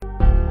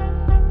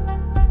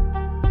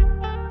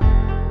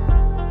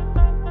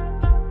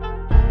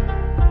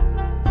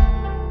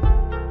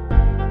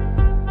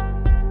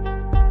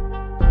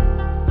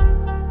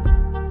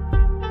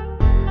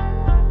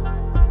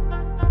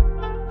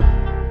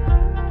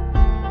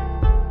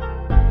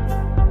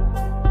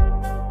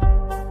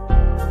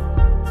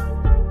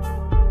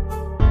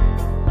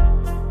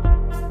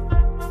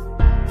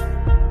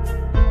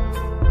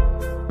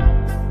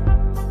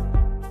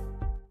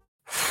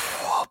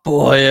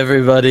Boy,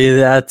 everybody,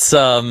 that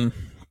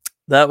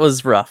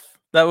was rough.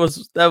 That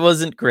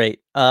wasn't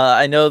great.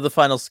 I know the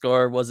final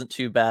score wasn't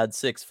too bad,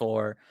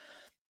 6-4.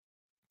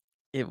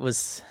 It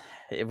was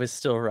it was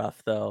still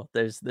rough though.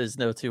 There's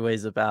no two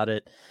ways about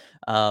it.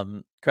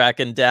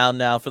 Kraken down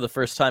now for the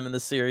first time in the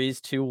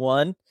series,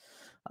 2-1.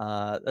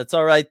 That's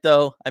all right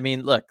though. I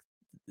mean, look,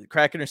 the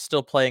Kraken are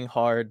still playing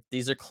hard.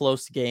 These are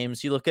close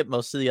games. You look at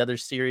most of the other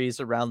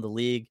series around the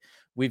league,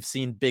 we've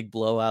seen big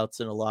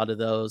blowouts in a lot of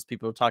those.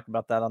 People were talking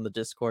about that on the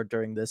Discord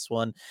during this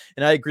one,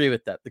 and I agree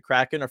with that. The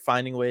Kraken are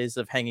finding ways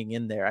of hanging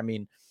in there. I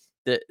mean,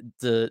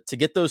 the to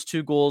get those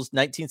two goals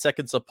 19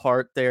 seconds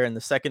apart there in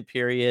the second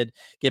period,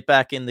 get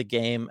back in the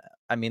game.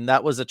 I mean,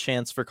 that was a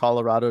chance for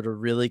Colorado to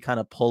really kind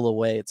of pull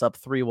away. It's up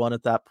 3-1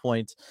 at that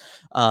point.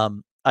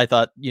 I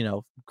thought,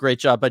 great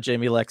job by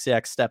Jamie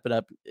Lexiak stepping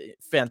up.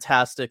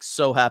 Fantastic.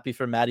 So happy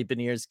for Matty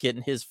Beniers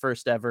getting his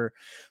first ever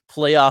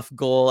playoff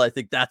goal. I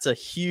think that's a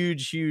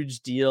huge,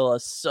 huge deal.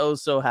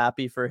 So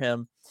happy for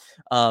him.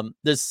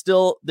 There's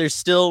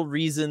still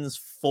reasons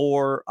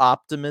for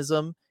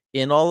optimism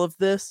in all of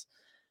this.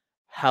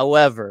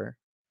 However,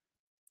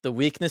 the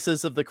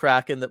weaknesses of the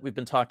Kraken that we've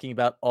been talking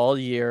about all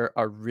year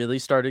are really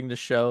starting to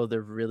show.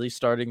 They're really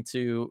starting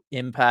to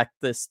impact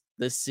this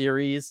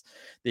series.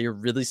 They're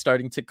really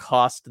starting to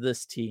cost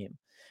this team.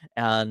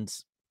 And,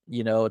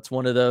 it's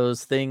one of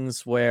those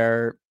things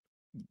where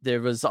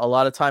there was a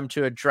lot of time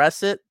to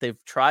address it.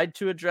 They've tried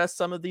to address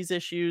some of these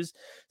issues.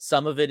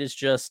 Some of it is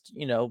just,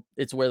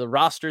 it's where the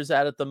roster's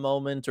at the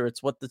moment, or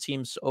it's what the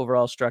team's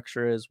overall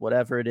structure is,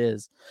 whatever it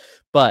is.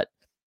 But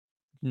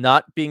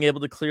not being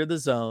able to clear the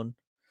zone,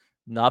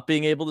 not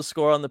being able to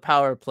score on the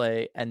power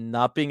play, and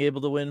not being able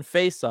to win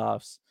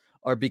faceoffs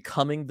are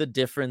becoming the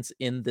difference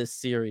in this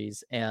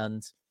series.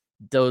 And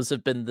those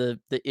have been the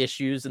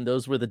issues, and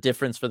those were the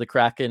difference for the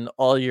Kraken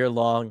all year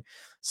long.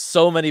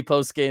 So many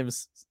post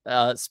games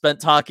spent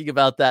talking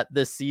about that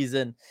this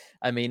season.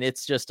 I mean,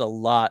 it's just a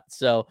lot.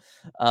 So,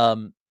 I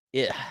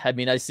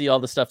see all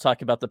the stuff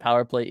talking about the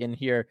power play in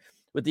here,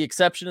 with the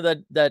exception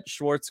of that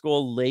Schwartz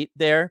goal late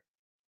there.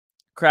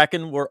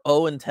 Kraken were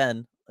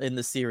 0-10 in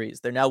the series.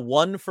 They're now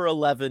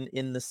 1-for-11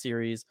 in the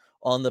series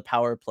on the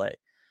power play.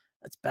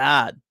 That's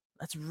bad.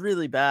 That's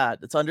really bad.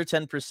 It's under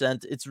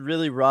 10%. It's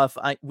really rough.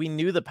 We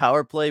knew the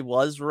power play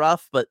was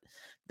rough, but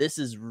this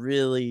is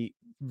really,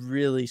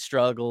 really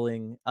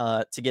struggling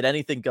to get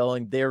anything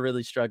going. They're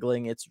really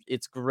struggling.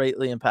 It's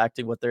greatly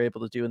impacting what they're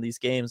able to do in these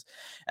games,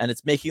 and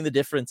it's making the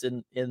difference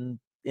in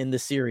the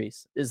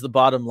series is the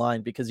bottom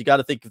line, because you got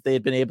to think if they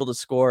had been able to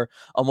score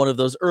on one of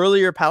those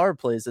earlier power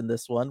plays in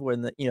this one,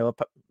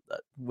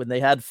 when they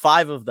had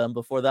 5 of them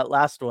before that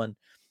last one,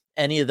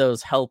 any of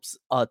those helps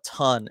a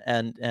ton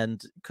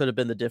and could have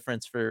been the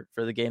difference for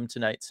the game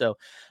tonight. So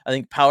I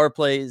think power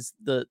plays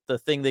the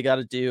thing they got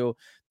to do.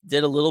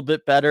 Did a little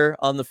bit better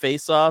on the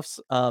faceoffs,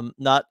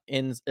 not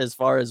in as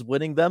far as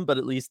winning them, but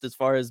at least as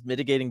far as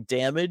mitigating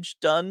damage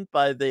done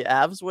by the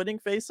Avs winning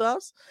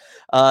faceoffs.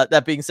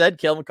 That being said,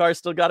 Cale Makar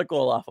still got a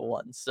goal off of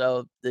one,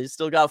 so they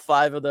still got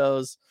 5 of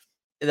those.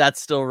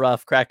 That's still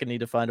rough. Kraken need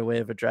to find a way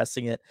of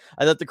addressing it.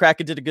 I thought the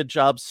Kraken did a good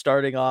job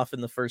starting off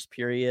in the first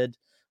period,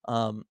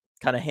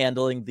 kind of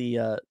handling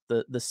the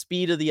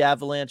speed of the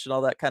Avalanche and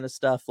all that kind of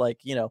stuff. I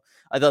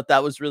thought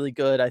that was really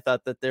good. I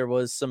thought that there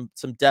was some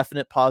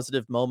definite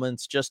positive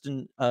moments.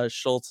 Justin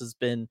Schultz has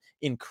been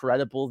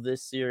incredible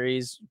this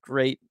series.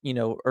 Great,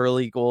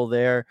 early goal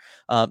there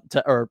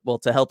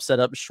to help set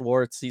up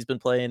Schwartz. He's been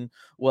playing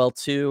well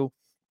too.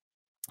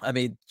 I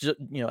mean,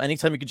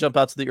 anytime you can jump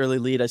out to the early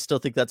lead, I still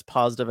think that's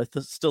positive. I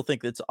still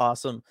think it's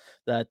awesome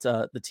that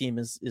the team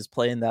is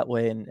playing that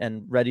way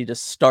and ready to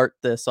start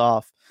this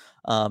off.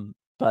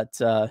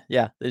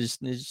 Yeah, they just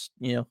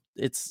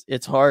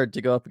it's hard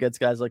to go up against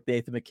guys like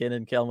Nathan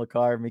McKinnon, Cale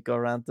Makar, Mikko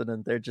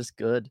Rantanen. They're just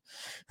good.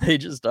 They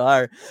just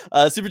are.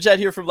 Super chat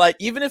here from Light.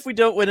 Even if we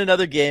don't win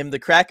another game, the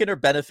Kraken are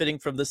benefiting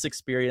from this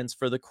experience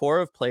for the core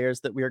of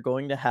players that we are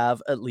going to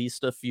have at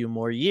least a few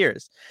more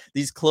years.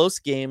 These close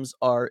games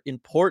are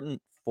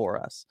important for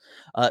us.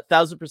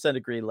 1000%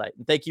 agree, Light.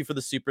 And thank you for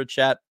the super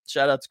chat.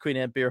 Shout out to Queen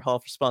Anne Beer Hall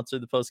for sponsoring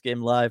the post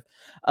game live.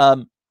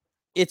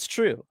 It's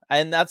true.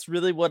 And that's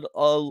really what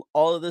all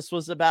of this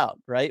was about,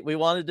 right? We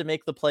wanted to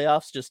make the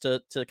playoffs just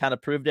to kind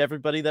of prove to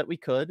everybody that we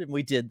could. And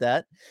we did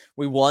that.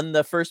 We won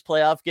the first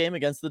playoff game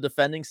against the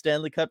defending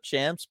Stanley Cup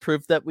champs,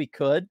 proved that we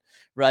could,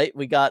 right?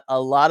 We got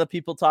a lot of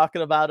people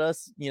talking about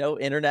us,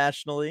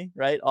 internationally,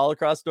 right? All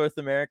across North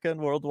America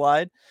and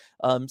worldwide,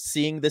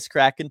 seeing this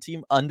Kraken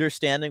team,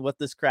 understanding what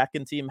this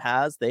Kraken team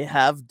has. They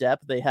have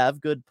depth. They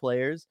have good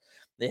players.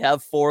 They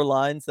have 4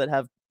 lines that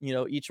have,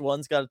 each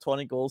one's got a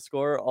 20 goal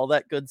scorer, all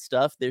that good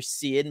stuff. They're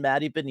seeing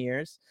Matty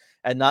Beniers,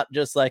 and not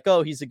just like,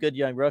 oh, he's a good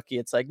young rookie.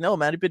 It's like, no,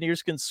 Matty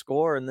Beniers can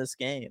score in this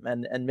game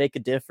and make a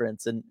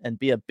difference and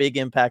be a big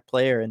impact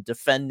player and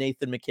defend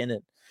Nathan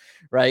McKinnon,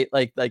 right?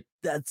 Like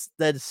that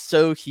is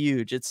so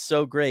huge. It's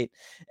so great.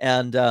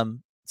 And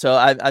so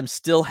I'm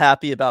still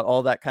happy about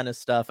all that kind of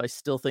stuff. I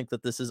still think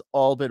that this has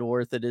all been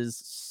worth it. It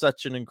is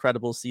such an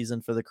incredible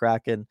season for the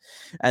Kraken.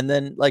 And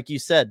then, like you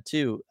said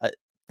too,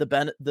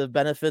 the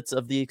benefits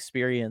of the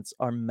experience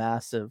are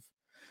massive.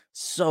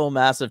 So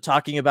massive.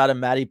 Talking about a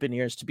Matty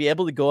Beniers, to be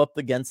able to go up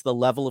against the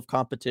level of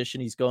competition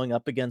he's going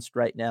up against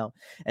right now,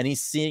 and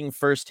he's seeing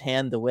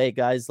firsthand the way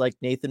guys like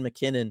Nathan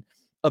MacKinnon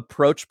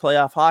approach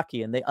playoff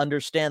hockey, and they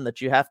understand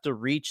that you have to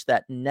reach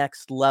that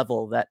next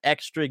level, that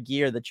extra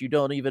gear that you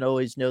don't even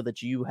always know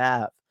that you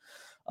have.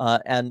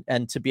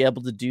 And to be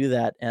able to do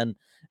that, and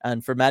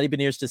for Matty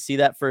Beniers to see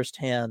that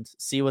firsthand,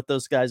 see what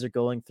those guys are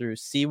going through,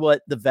 see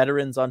what the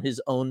veterans on his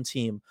own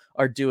team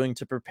are doing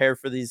to prepare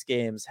for these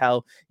games,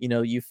 how,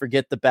 you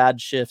forget the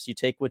bad shifts, you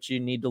take what you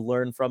need to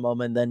learn from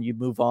them, and then you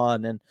move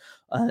on,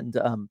 and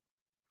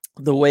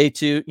the way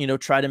to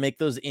try to make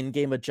those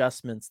in-game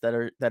adjustments that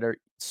are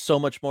so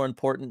much more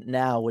important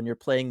now when you're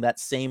playing that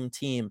same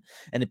team,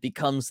 and it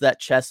becomes that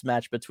chess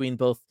match between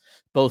both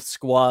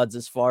squads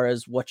as far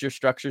as what your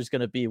structure is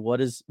going to be, what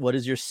is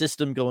your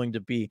system going to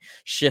be,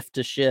 shift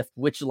to shift,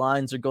 which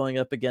lines are going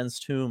up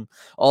against whom,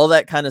 all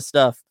that kind of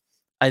stuff.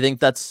 I think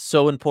that's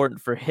so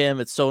important for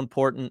him. It's so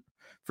important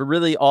for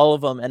really all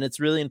of them, and it's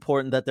really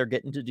important that they're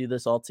getting to do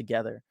this all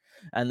together.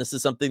 And this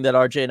is something that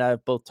RJ and I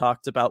have both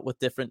talked about with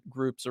different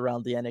groups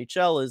around the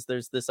NHL, is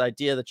there's this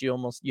idea that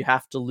you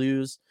have to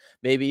lose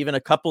maybe even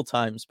a couple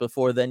times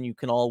before then you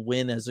can all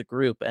win as a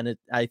group. And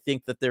I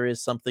think that there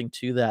is something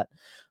to that.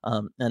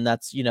 And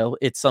that's,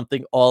 it's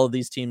something all of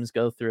these teams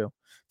go through.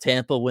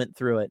 Tampa went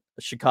through it.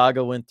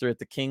 Chicago went through it.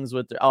 The Kings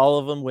went through it. All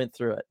of them went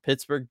through it.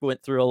 Pittsburgh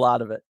went through a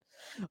lot of it.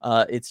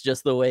 It's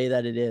just the way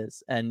that it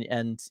is, and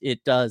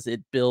it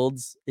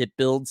builds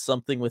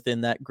something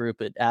within that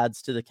group. It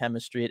adds to the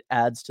chemistry, it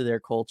adds to their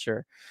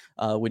culture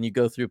when you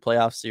go through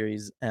playoff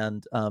series,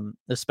 and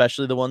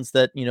especially the ones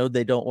that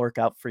they don't work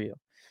out for you.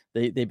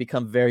 They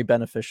become very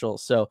beneficial.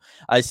 So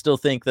I still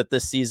think that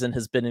this season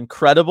has been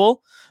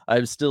incredible.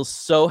 I'm still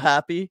so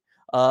happy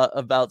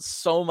about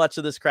so much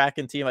of this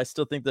Kraken team. I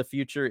still think the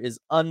future is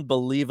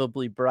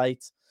unbelievably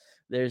bright.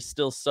 There's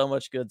still so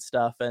much good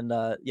stuff. And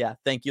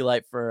thank you,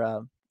 Light,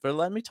 for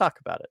letting me talk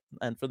about it,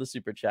 and for the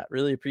super chat.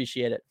 Really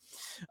appreciate it.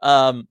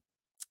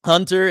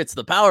 Hunter, it's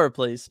the power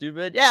play,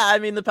 stupid. Yeah, I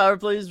mean, the power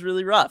play is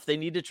really rough. They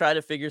need to try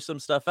to figure some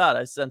stuff out.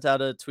 I sent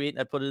out a tweet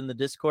and I put it in the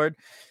Discord.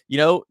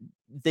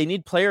 They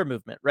need player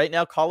movement. Right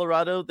now,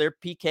 Colorado, their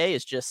PK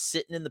is just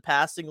sitting in the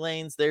passing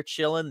lanes. They're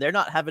chilling. They're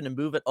not having to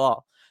move at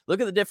all. Look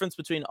at the difference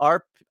between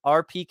our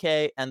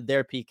PK and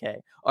their PK.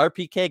 Our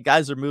PK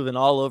guys are moving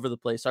all over the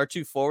place. Our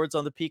two forwards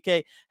on the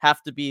PK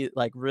have to be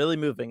like really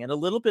moving. And a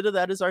little bit of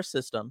that is our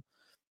system.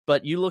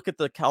 But you look at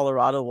the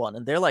Colorado one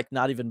and they're like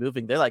not even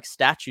moving. They're like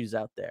statues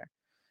out there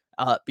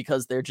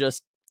because they're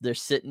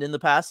sitting in the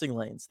passing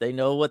lanes. They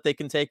know what they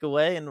can take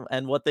away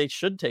and what they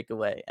should take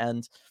away.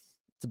 And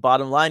the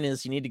bottom line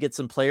is you need to get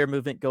some player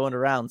movement going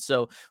around.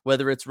 So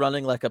whether it's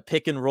running like a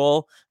pick and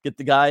roll, get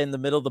the guy in the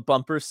middle of the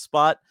bumper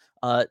spot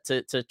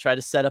to try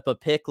to set up a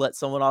pick, let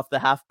someone off the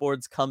half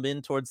boards come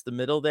in towards the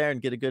middle there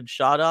and get a good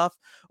shot off.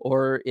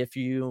 Or if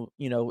you're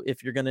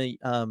going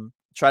to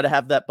try to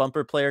have that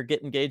bumper player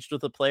get engaged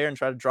with a player and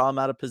try to draw him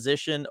out of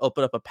position,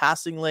 open up a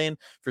passing lane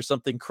for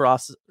something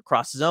cross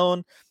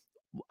zone.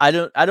 I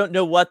don't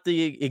know what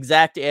the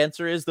exact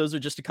answer is. Those are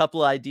just a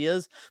couple of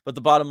ideas, but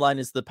the bottom line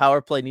is the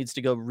power play needs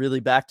to go really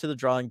back to the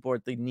drawing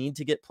board. They need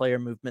to get player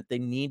movement. They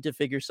need to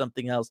figure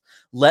something else.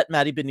 Let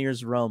Matty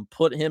Beniers roam.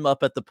 Put him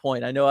up at the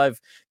point. I know I've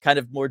kind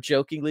of more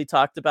jokingly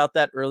talked about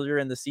that earlier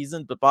in the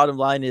season, but bottom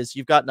line is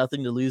you've got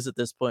nothing to lose at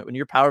this point. When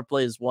your power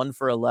play is 1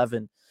 for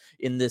 11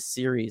 in this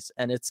series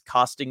and it's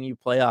costing you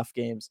playoff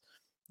games,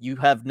 you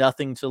have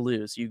nothing to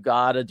lose. You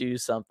got to do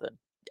something.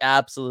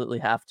 Absolutely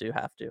have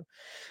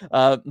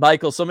to.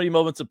 Michael, so many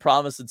moments of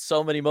promise and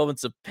so many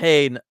moments of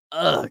pain.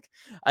 Ugh,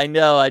 I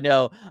know.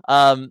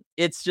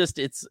 It's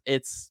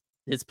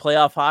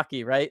playoff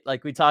hockey, right?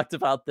 Like we talked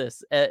about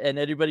this, and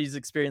anybody who's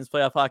experienced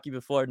playoff hockey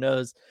before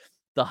knows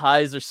the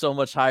highs are so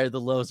much higher,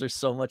 the lows are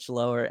so much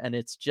lower, and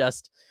it's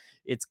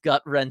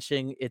gut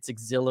wrenching, it's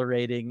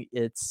exhilarating,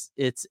 it's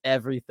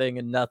everything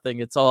and nothing.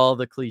 It's all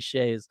the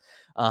cliches,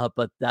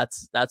 but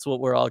that's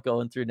what we're all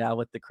going through now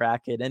with the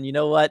Kraken. And you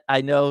know what?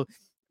 I know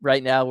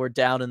right now we're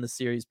down in the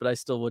series, but I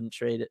still wouldn't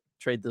trade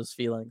those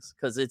feelings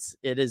because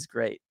it is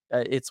great.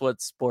 It's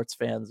what sports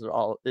fans are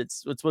all.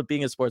 It's what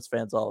being a sports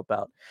fan is all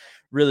about.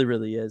 Really,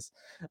 really is.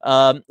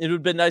 It would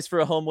have been nice for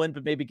a home win,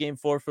 but maybe game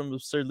 4 from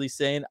Absurdly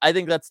Sane. I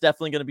think that's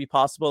definitely going to be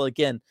possible.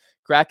 Again,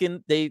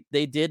 Kraken, they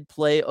did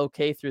play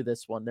okay through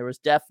this one. There was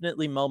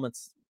definitely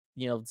moments,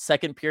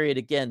 second period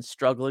again,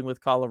 struggling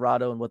with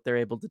Colorado and what they're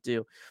able to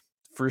do,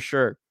 for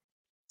sure.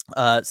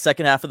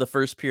 Second half of the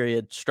first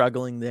period,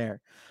 struggling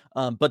there.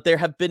 But there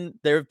have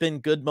been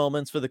good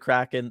moments for the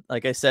Kraken.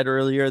 Like I said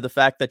earlier, the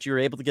fact that you're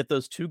able to get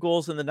those 2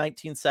 goals in the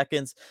 19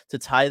 seconds to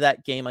tie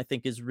that game, I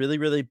think is really,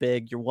 really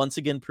big. You're once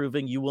again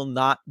proving you will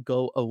not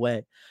go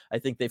away. I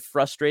think they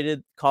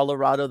frustrated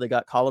Colorado. They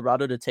got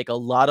Colorado to take a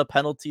lot of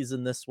penalties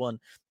in this one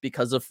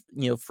because of,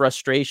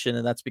 frustration.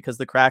 And that's because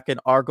the Kraken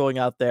are going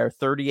out there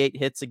 38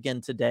 hits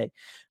again today.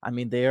 I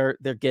mean, they're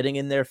getting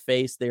in their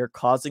face. They are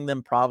causing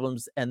them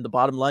problems. And the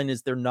bottom line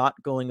is they're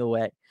not going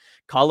away.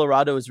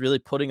 Colorado is really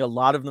putting a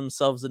lot of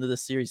themselves into the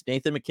series.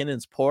 Nathan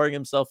McKinnon's pouring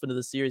himself into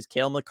the series.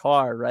 Cale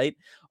Makar, right?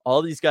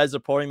 All these guys are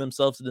pouring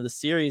themselves into the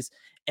series,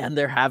 and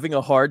they're having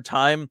a hard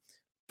time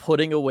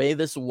putting away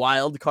this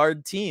wild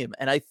card team.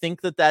 And I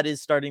think that that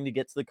is starting to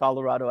get to the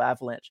Colorado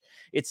Avalanche.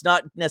 It's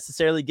not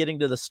necessarily getting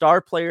to the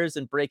star players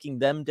and breaking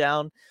them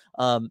down.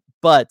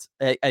 But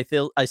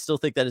I still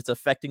think that it's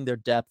affecting their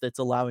depth. It's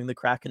allowing the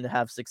Kraken to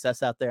have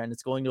success out there, and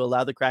it's going to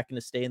allow the Kraken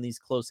to stay in these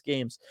close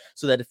games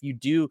so that if you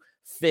do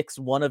fix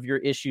one of your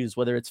issues,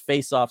 whether it's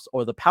faceoffs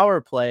or the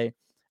power play,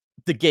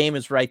 the game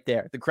is right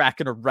there. The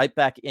Kraken are right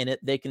back in it.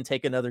 They can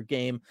take another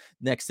game.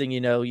 Next thing you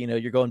know,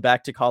 you're going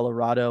back to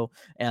Colorado,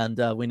 and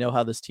we know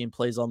how this team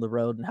plays on the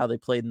road and how they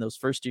played in those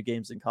first 2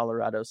 games in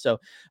Colorado. So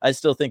I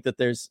still think that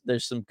there's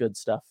some good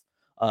stuff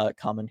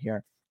coming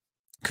here.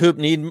 Coop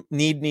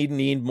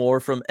need more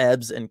from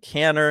Ebbs and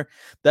Canner.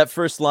 That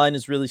first line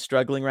is really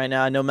struggling right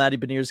now. I know Matty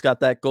Beniers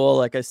got that goal.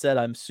 Like I said,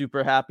 I'm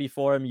super happy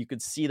for him. You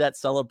could see that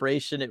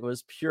celebration. It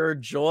was pure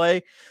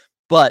joy.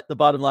 But the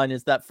bottom line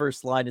is that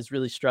first line is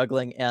really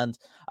struggling, and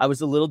I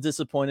was a little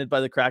disappointed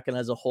by the Kraken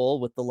as a whole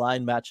with the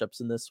line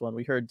matchups in this one.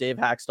 We heard Dave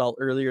Haxtell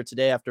earlier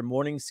today after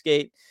morning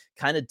skate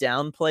kind of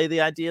downplay the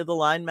idea of the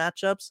line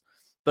matchups,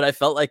 but I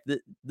felt like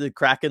the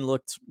Kraken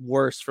looked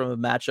worse from a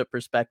matchup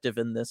perspective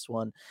in this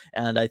one,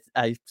 and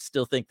I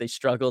still think they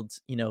struggled,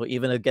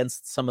 even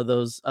against some of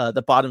those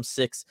the bottom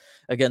 6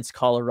 against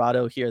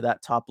Colorado here,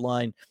 that top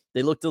line.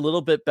 They looked a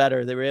little bit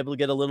better. They were able to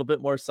get a little bit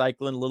more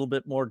cycling, a little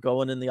bit more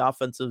going in the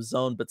offensive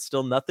zone, but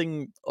still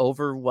nothing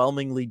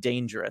overwhelmingly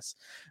dangerous.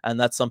 And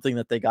that's something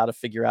that they got to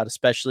figure out,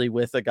 especially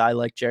with a guy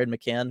like Jared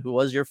McCann, who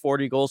was your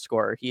 40 goal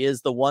scorer. He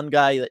is the one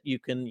guy that you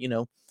can,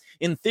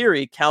 in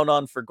theory, count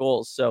on for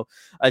goals. So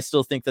I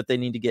still think that they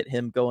need to get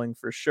him going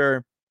for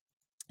sure.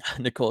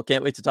 Nicole,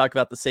 can't wait to talk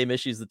about the same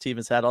issues the team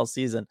has had all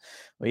season.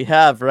 We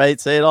have, right?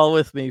 Say it all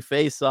with me.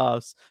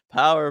 Face-offs,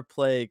 power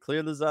play,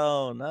 clear the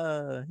zone.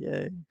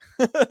 Yay.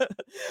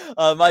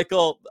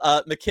 Michael,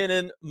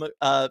 McKinnon,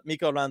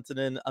 Mikko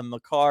Rantanen,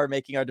 Makar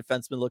making our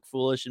defensemen look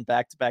foolish in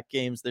back-to-back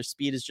games. Their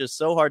speed is just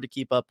so hard to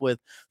keep up with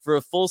for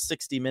a full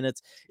 60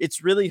 minutes.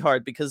 It's really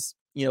hard because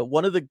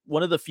one of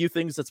the few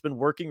things that's been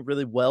working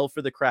really well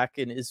for the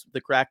Kraken is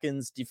the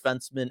Kraken's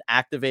defensemen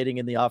activating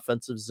in the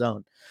offensive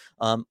zone.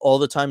 All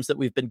the times that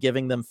we've been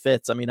giving them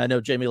fits. I mean, I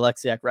know Jamie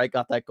Alexiak, right,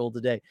 got that goal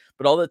today,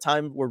 but all the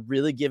time we're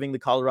really giving the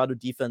Colorado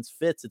defense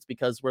fits. It's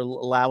because we're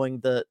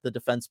allowing the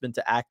defensemen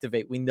to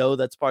activate. We know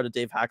that's part of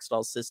Dave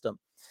Haxtell's system.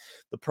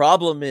 The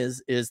problem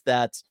is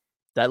that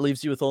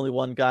leaves you with only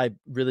one guy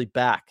really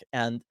back.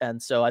 And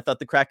so I thought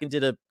the Kraken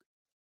did a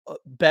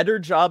better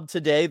job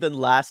today than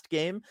last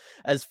game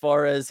as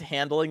far as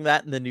handling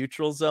that in the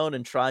neutral zone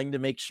and trying to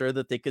make sure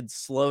that they could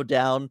slow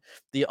down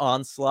the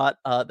onslaught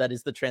that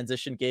is the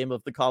transition game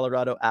of the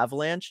Colorado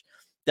Avalanche.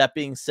 That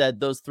being said,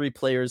 those 3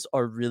 players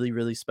are really,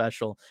 really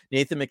special.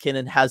 Nathan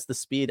McKinnon has the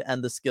speed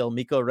and the skill.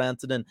 Mikko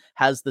Rantanen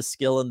has the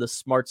skill and the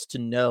smarts to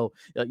know,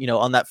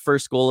 on that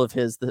first goal of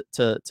his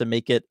to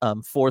make it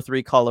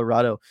 4-3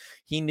 Colorado.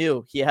 He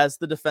knew he has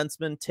the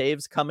defenseman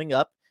Taves coming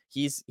up.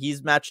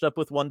 He's matched up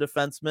with one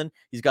defenseman.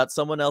 He's got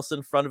someone else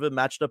in front of him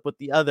matched up with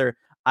the other.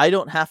 I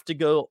don't have to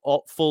go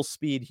full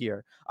speed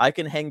here. I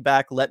can hang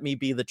back. Let me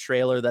be the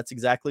trailer. That's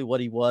exactly what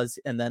he was.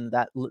 And then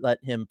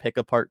let him pick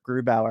apart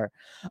Grubauer.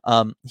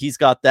 He's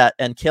got that.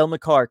 And Cale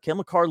Makar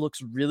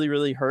looks really,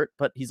 really hurt,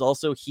 but he's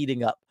also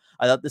heating up.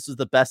 I thought this was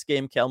the best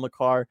game Cale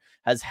Makar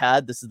has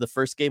had. This is the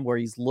first game where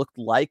he's looked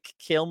like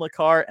Cale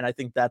Makar, and I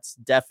think that's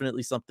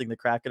definitely something the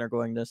Kraken are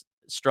going to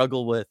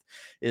struggle with,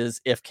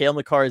 is if Cale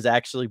Makar is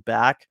actually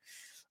back,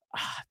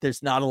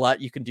 there's not a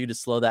lot you can do to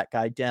slow that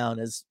guy down,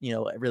 as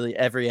really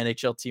every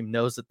NHL team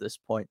knows at this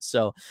point.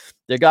 So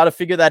they got to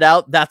figure that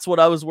out. That's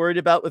what I was worried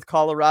about with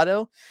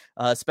Colorado,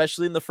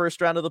 especially in the first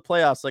round of the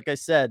playoffs. Like I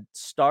said,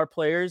 star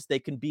players, they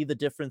can be the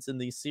difference in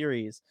these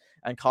series,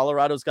 and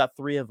Colorado's got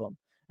 3 of them.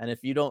 And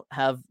if you don't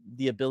have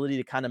the ability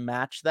to kind of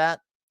match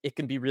that, it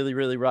can be really,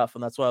 really rough.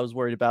 And that's why I was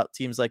worried about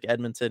teams like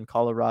Edmonton,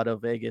 Colorado,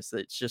 Vegas.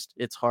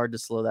 It's hard to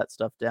slow that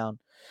stuff down.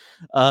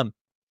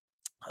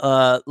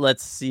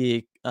 Let's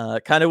see.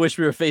 Kind of wish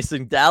we were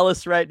facing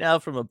Dallas right now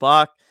from a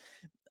Bach.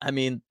 I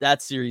mean,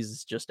 that series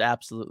is just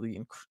absolutely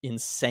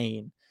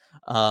insane.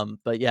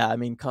 But yeah, I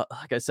mean,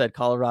 like I said,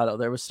 Colorado,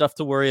 there was stuff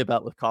to worry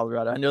about with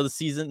Colorado. I know the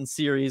season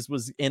series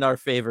was in our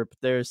favor, but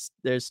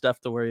there's stuff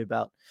to worry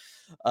about.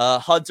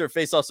 Hunter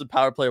face-offs and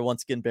power play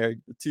once again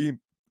buried the team.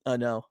 I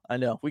know.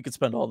 We could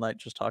spend all night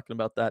just talking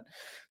about that.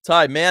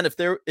 Ty, man, if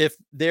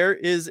there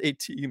is a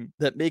team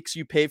that makes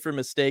you pay for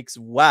mistakes,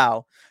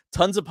 wow.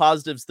 Tons of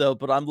positives though,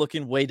 but I'm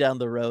looking way down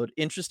the road.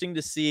 Interesting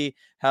to see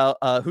how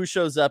who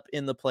shows up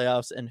in the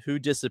playoffs and who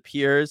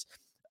disappears.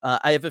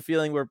 I have a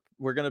feeling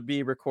we're going to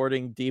be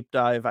recording deep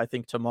dive, I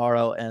think,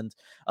 tomorrow, and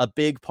a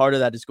big part of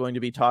that is going to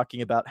be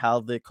talking about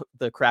how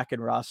the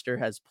Kraken roster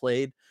has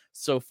played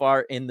so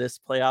far in this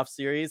playoff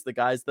series. The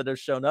guys that have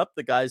shown up,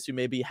 the guys who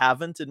maybe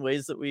haven't in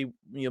ways that we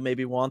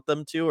maybe want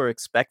them to or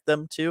expect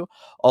them to,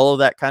 all of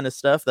that kind of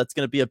stuff. That's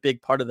going to be a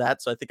big part of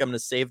that. So I think I'm going to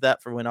save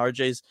that for when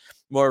RJ's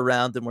more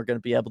around and we're going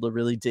to be able to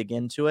really dig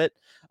into it.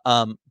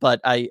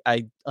 But I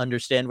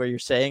understand where you're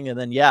saying, and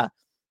then yeah.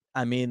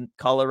 I mean,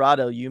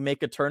 Colorado, you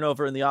make a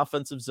turnover in the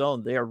offensive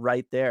zone, they are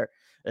right there.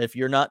 If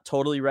you're not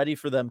totally ready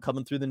for them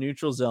coming through the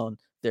neutral zone,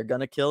 they're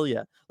gonna kill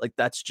you. Like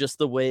that's just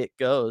the way it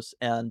goes,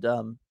 and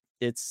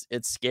it's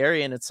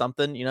scary and it's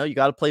something you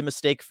got to play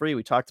mistake free.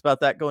 We talked about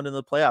that going into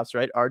the playoffs,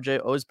 right?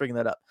 RJ always bringing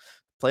that up.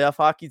 Playoff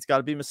hockey's got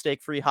to be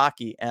mistake free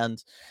hockey,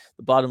 and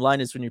the bottom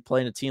line is when you're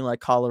playing a team like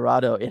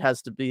Colorado, it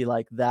has to be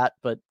like that,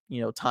 but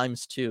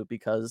times two,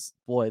 because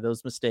boy,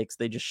 those mistakes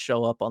they just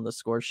show up on the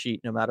score sheet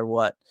no matter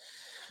what.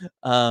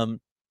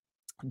 Um,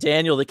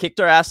 Daniel, they kicked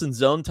our ass in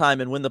zone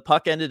time, and when the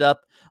puck ended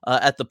up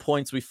at the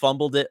points, we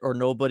fumbled it or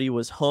nobody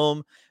was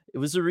home. It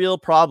was a real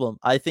problem.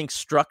 I think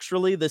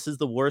structurally, this is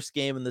the worst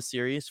game in the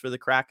series for the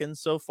Kraken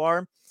so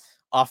far.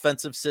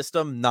 Offensive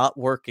system not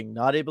working,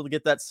 not able to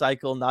get that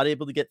cycle, not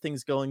able to get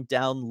things going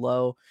down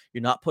low.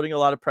 You're not putting a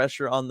lot of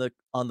pressure on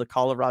the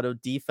Colorado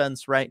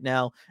defense right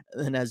now.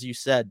 And as you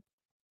said,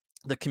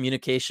 the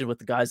communication with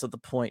the guys at the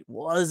point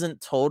wasn't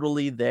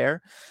totally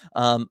there.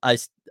 I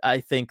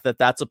think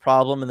that's a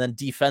problem. And then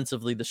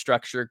defensively, the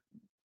structure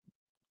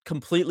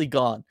completely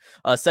gone.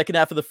 Second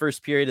half of the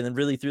first period, and then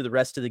really through the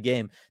rest of the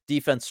game,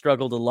 defense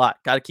struggled a lot.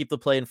 Got to keep the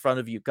play in front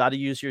of you. Got to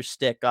use your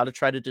stick. Got to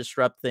try to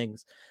disrupt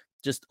things.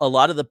 Just a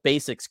lot of the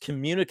basics,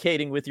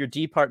 communicating with your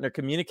D partner,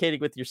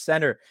 communicating with your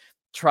center,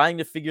 trying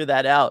to figure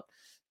that out.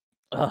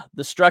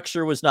 The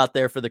structure was not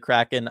there for the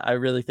Kraken. I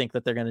really think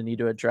that they're going to need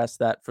to address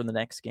that for the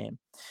next game.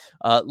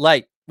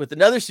 Light with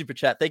another super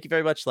chat. Thank you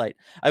very much, Light.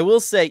 I will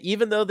say,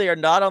 even though they are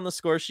not on the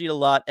score sheet a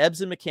lot,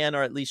 Ebbs and McCann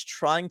are at least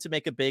trying to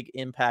make a big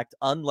impact,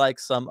 unlike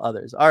some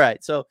others. All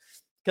right, so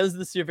because of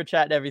the super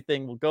chat and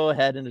everything, we'll go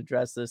ahead and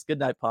address this. Good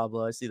night,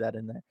 Pablo. I see that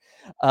in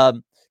there.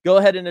 Go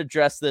ahead and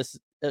address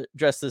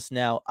this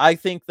now. I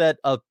think that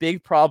a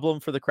big problem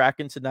for the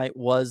Kraken tonight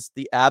was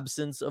the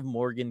absence of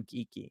Morgan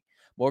Geekie.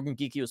 Morgan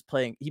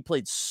Geekie he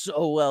played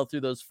so well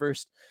through those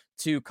first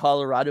two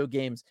Colorado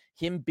games.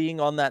 Him being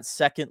on that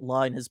second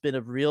line has been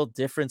a real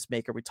difference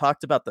maker. We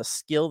talked about the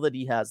skill that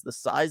he has, the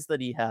size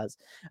that he has,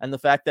 and the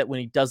fact that when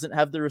he doesn't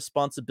have the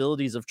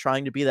responsibilities of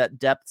trying to be that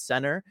depth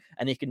center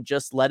and he can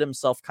just let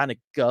himself kind of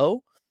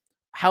go,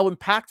 how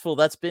impactful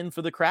that's been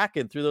for the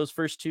Kraken through those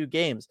first two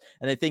games.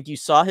 And I think you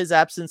saw his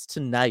absence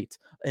tonight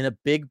in a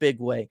big, big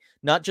way,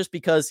 not just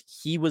because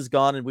he was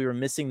gone and we were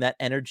missing that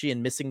energy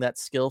and missing that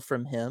skill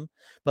from him,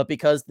 but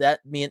because that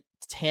meant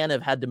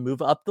Tanev had to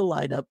move up the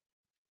lineup,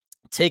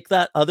 take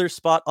that other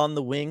spot on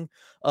the wing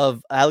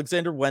of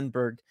Alexander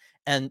Wenberg,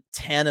 and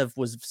Tanev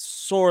was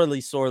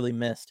sorely, sorely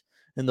missed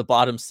in the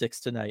bottom six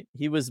tonight.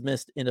 He was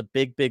missed in a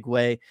big, big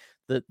way.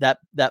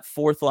 That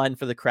fourth line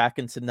for the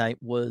Kraken tonight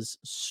was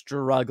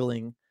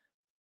struggling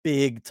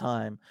big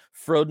time.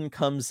 Froden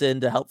comes in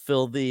to help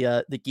fill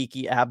the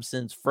Geeky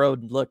absence.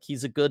 Froden, look,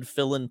 he's a good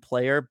fill-in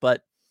player,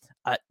 but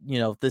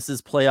this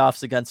is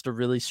playoffs against a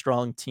really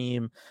strong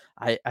team.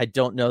 I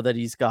don't know that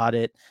he's got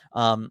it.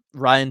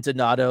 Ryan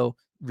Donato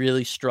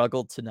really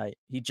struggled tonight.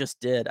 He just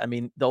did. I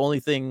mean, the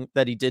only thing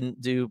that he didn't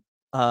do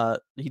kind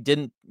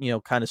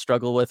of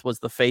struggle with was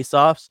the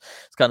face-offs.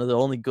 It's kind of the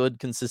only good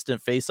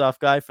consistent face-off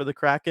guy for the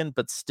Kraken,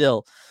 but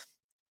still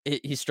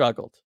he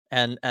struggled.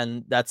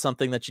 And that's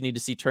something that you need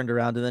to see turned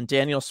around. And then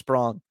Daniel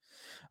Sprong,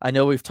 I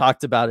know we've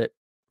talked about it,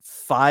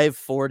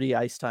 540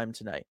 ice time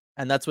tonight,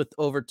 and that's with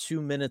over 2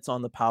 minutes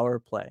on the power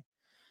play.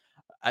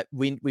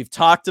 We've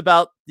talked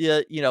about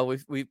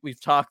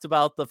we've talked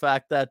about the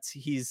fact that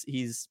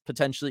he's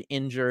potentially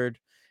injured,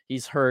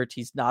 he's hurt,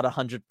 he's not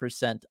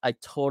 100%. I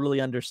totally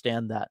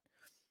understand that,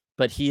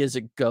 but he is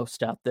a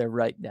ghost out there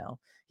right now.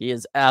 He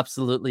is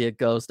absolutely a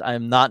ghost. I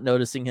am not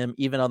noticing him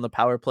even on the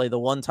power play. The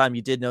one time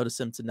you did notice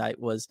him tonight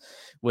was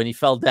when he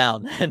fell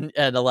down and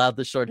allowed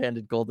the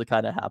shorthanded goal to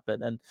kind of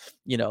happen. And,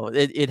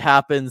 it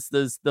happens.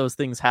 Those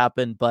things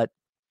happen, but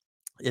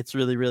it's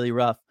really, really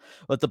rough.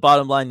 But the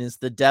bottom line is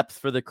the depth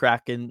for the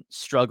Kraken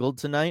struggled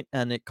tonight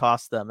and it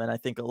cost them. And I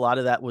think a lot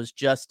of that was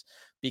just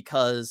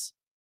because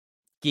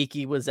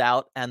Geeky was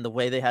out and the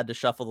way they had to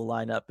shuffle the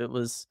lineup. It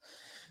was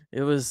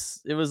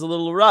a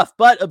little rough,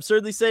 but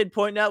Absurdly Sane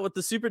pointing out with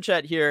the super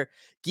chat here,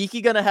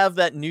 Geeky gonna have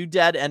that new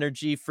dad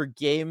energy for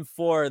game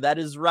 4. That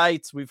is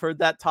right. We've heard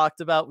that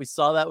talked about. We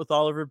saw that with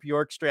Oliver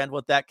Bjorkstrand,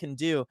 what that can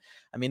do.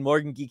 I mean,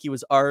 Morgan Geeky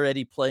was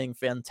already playing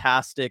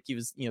fantastic. He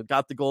was,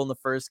 got the goal in the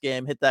first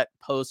game, hit that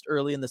post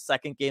early in the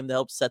second game to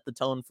help set the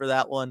tone for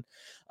that one.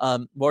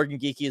 Morgan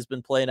Geeky has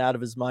been playing out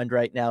of his mind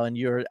right now, and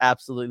you're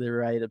absolutely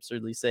right,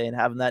 Absurdly Sane,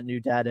 having that new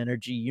dad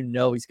energy,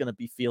 he's going to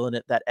be feeling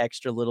it that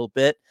extra little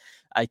bit.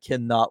 I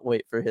cannot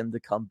wait for him to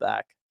come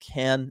back.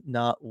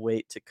 Cannot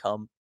wait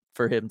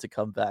for him to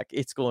come back.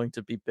 It's going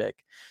to be big.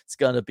 It's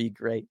going to be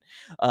great.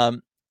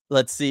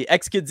 Let's see.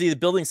 X-Kid Z, the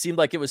building seemed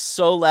like it was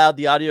so loud,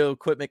 the audio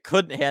equipment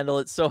couldn't handle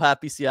it. So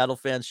happy Seattle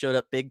fans showed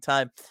up big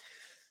time.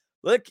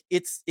 Look,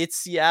 it's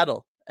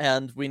Seattle,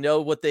 and we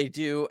know what they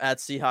do at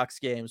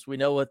Seahawks games. We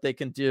know what they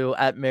can do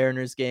at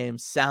Mariners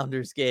games,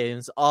 Sounders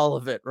games, all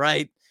of it,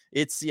 right?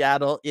 It's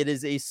Seattle. It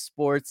is a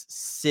sports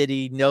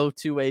city. No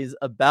two ways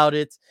about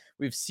it.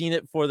 We've seen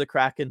it for the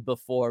Kraken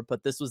before,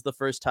 but this was the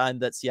first time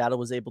that Seattle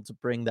was able to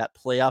bring that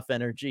playoff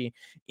energy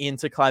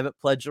into Climate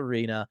Pledge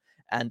Arena,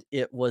 and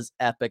it was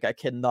epic. I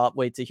cannot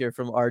wait to hear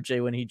from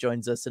RJ when he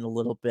joins us in a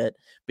little bit,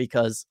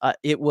 because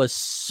it was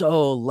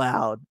so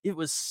loud. It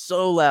was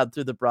so loud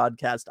through the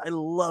broadcast. I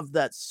love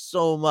that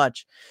so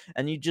much.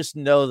 And you just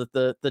know that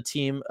the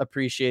team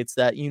appreciates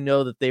that. You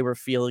know that they were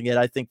feeling it.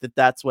 I think that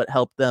that's what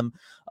helped them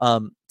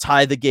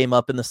tie the game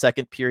up in the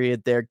second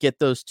period there, get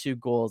those 2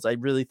 goals. I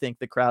really think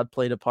the crowd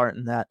played a part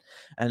in that.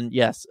 And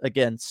yes,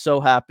 again,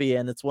 so happy.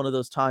 And it's one of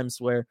those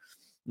times where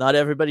not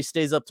everybody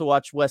stays up to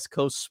watch West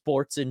Coast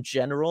sports in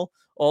general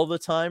all the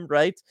time,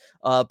 right?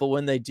 But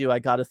when they do, I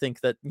got to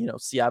think that,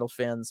 Seattle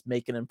fans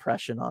make an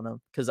impression on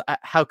them, because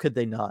how could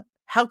they not?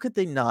 How could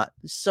they not?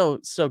 So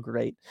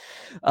great.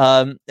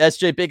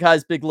 SJ, big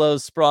highs, big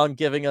lows. Sprong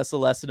giving us a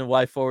lesson in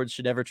why forwards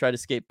should never try to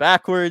skate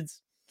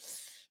backwards.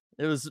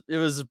 It was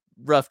a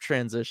rough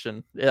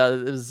transition. Yeah,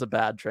 it was a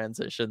bad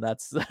transition.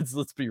 That's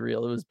let's be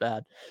real. It was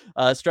bad.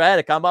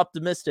 Stratic, I'm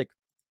optimistic.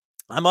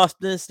 I'm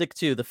optimistic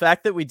too. The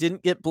fact that we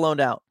didn't get blown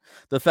out,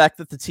 the fact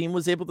that the team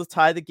was able to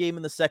tie the game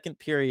in the second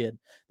period,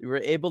 we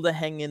were able to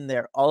hang in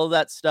there, all of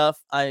that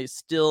stuff, I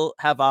still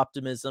have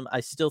optimism. I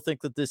still think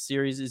that this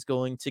series is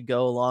going to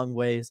go a long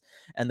ways,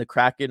 and the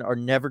Kraken are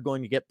never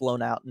going to get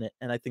blown out in it.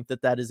 And I think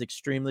that that is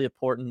extremely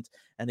important.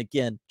 And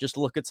again, just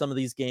look at some of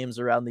these games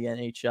around the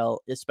NHL,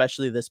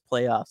 especially this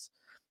playoffs.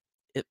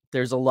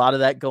 There's a lot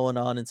of that going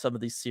on in some of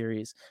these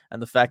series.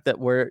 And the fact that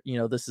we're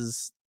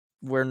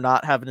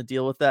not having to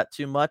deal with that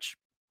too much,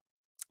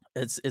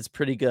 it's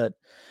pretty good.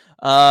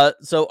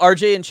 So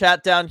RJ in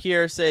chat down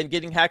here saying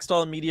getting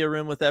Hackstall in media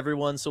room with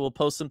everyone. So we'll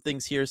post some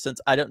things here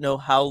since I don't know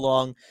how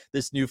long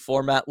this new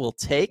format will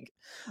take.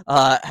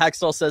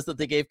 Hackstall says that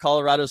they gave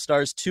Colorado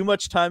Stars too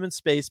much time and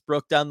space,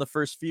 broke down the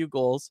first few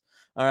goals.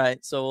 All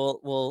right, so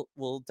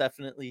we'll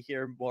definitely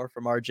hear more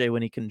from RJ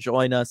when he can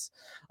join us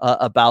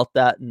about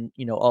that, and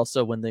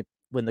also when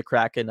the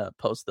Kraken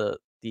post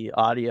the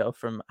audio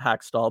from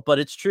Hackstall. But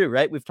it's true,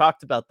 right? We've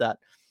talked about that.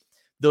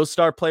 Those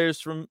star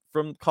players from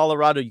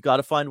Colorado, you got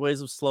to find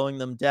ways of slowing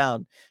them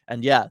down.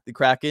 And yeah, the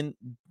Kraken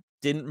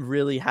didn't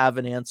really have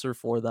an answer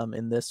for them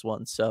in this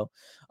one. So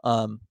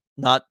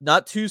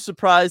not too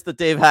surprised that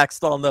Dave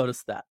Hackstall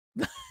noticed that.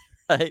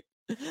 Right?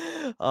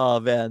 Oh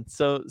man,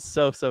 so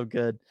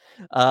good.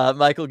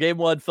 Michael, game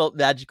 1 felt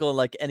magical and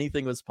like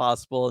anything was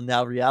possible, and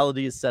now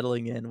reality is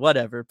settling in.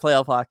 Whatever.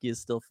 Playoff hockey is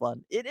still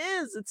fun. It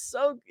is.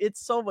 It's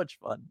so much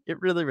fun. It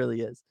really,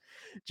 really is.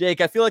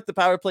 Jake, I feel like the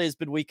power play has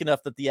been weak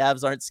enough that the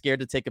Avs aren't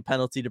scared to take a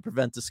penalty to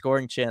prevent a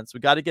scoring chance.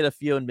 We got to get a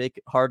few and make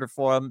it harder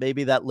for them.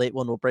 Maybe that late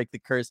one will break the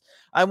curse.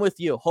 I'm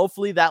with you.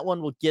 Hopefully that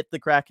one will get the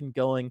Kraken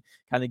going,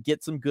 kind of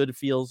get some good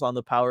feels on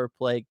the power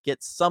play,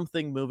 get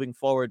something moving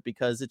forward,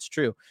 because it's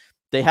true.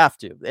 They have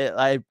to.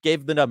 I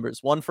gave the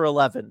numbers 1 for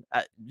 11.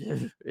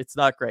 It's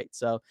not great.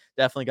 So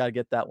definitely got to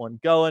get that one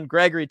going.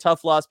 Gregory,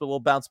 tough loss, but we'll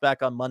bounce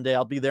back on Monday.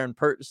 I'll be there in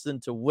person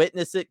to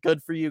witness it.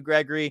 Good for you,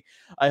 Gregory.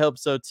 I hope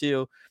so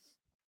too.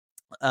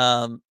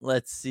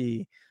 Let's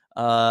see.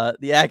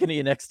 The agony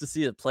and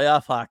ecstasy of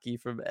playoff hockey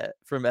from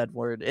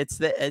Edward.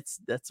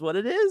 That's what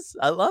it is.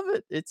 I love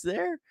it. It's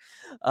there.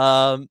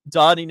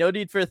 Donnie, no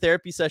need for a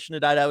therapy session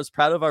tonight. I was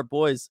proud of our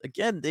boys.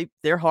 Again,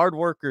 they're hard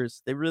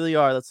workers. They really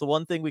are. That's the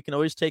one thing we can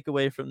always take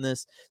away from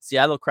this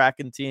Seattle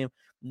Kraken team.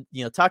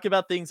 Talking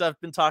about things I've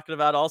been talking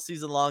about all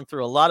season long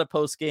through a lot of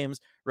post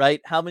games, right?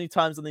 How many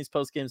times on these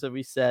post games have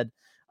we said,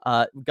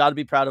 we've got to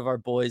be proud of our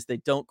boys. They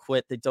don't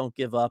quit. They don't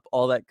give up.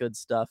 All that good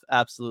stuff.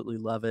 Absolutely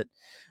love it.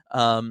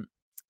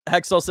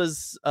 Hexall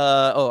says,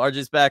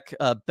 RJ's back.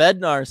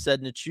 Bednar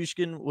said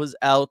Nichushkin was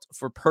out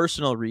for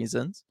personal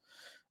reasons.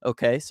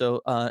 Okay,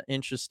 so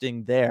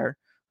interesting there.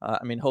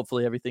 I mean,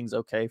 hopefully everything's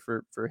okay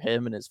for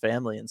him and his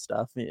family and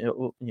stuff.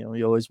 You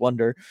always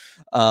wonder.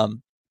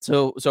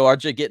 So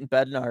RJ getting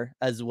Bednar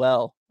as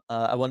well.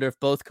 I wonder if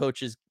both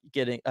coaches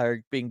are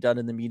being done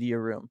in the media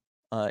room.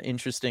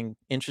 Interesting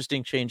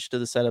change to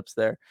the setups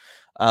there.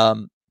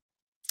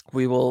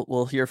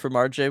 We'll hear from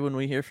RJ when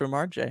we hear from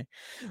RJ.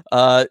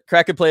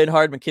 Kraken playing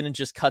hard. McKinnon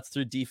just cuts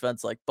through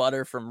defense like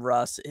butter from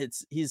Russ.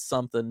 He's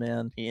something,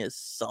 man. He is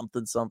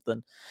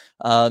something.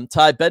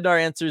 Ty Bednar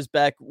answers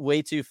back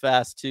way too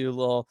fast too.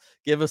 Lol.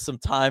 Give us some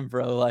time,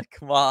 bro. Like,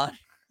 come on.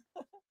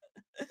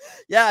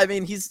 Yeah, I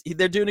mean,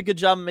 they're doing a good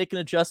job of making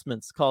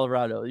adjustments.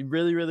 Colorado, they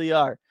really, really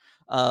are.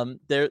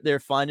 They're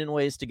finding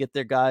ways to get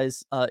their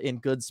guys in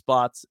good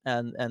spots,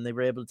 and they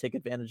were able to take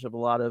advantage of a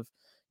lot of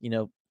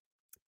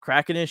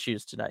Kraken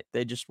issues tonight.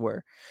 They just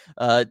were.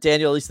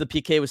 Daniel, at least the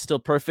PK was still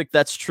perfect.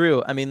 That's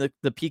true. I mean, the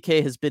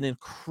PK has been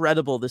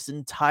incredible this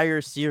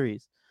entire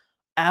series.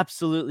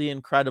 Absolutely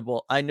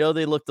incredible. I know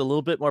they looked a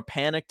little bit more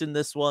panicked in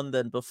this one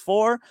than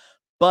before,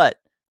 but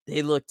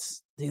they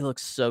looked He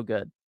looks so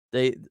good.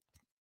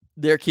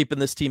 They're keeping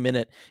this team in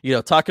it.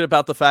 Talking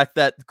about the fact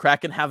that the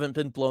Kraken haven't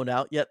been blown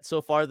out yet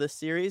so far this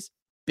series.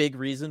 Big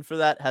reason for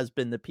that has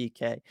been the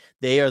PK.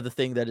 They are the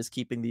thing that is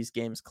keeping these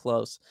games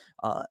close.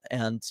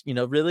 And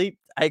really,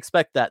 I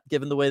expect that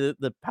given the way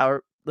that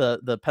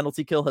the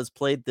penalty kill has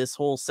played this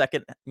whole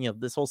second half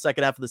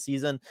of the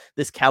season,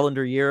 this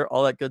calendar year,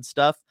 all that good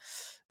stuff.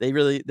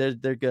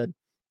 They're good.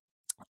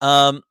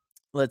 Um,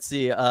 let's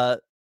see.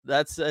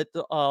 That's it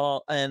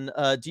all. And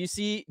do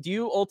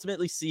you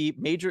ultimately see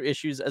major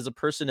issues as a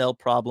personnel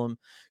problem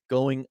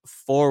going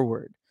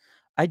forward?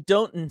 I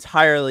don't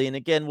entirely. And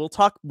again, we'll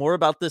talk more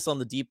about this on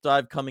the deep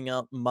dive coming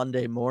out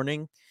Monday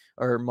morning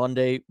or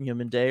Monday,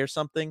 midday or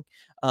something.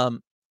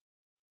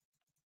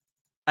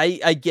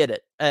 I get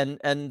it. And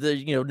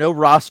the no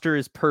roster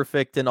is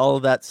perfect and all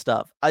of that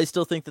stuff. I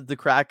still think that the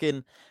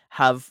Kraken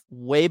have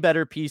way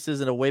better pieces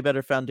and a way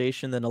better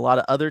foundation than a lot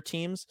of other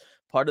teams.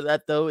 Part of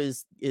that though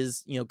is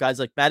guys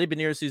like Matty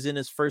Beniers, who's in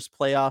his first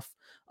playoff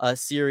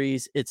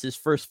series. It's his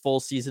first full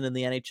season in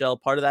the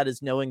NHL. Part of that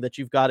is knowing that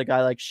you've got a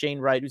guy like Shane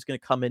Wright who's going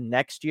to come in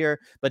next year,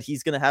 but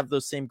he's going to have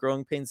those same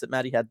growing pains that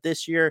Matty had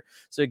this year.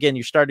 So again,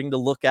 you're starting to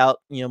look out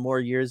more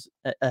years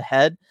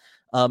ahead.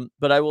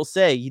 But I will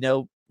say,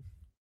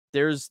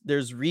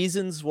 there's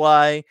reasons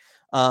why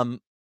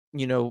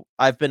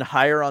I've been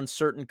higher on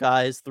certain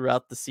guys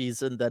throughout the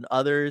season than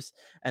others,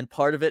 and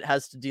part of it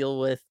has to deal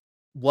with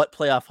what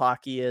playoff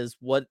hockey is,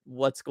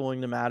 what's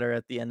going to matter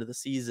at the end of the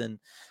season.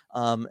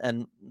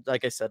 And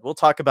like I said, we'll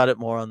talk about it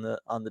more on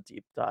the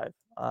deep dive.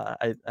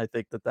 I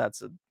think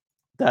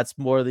that's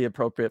more the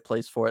appropriate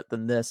place for it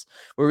than this,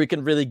 where we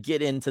can really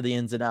get into the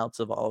ins and outs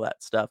of all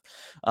that stuff.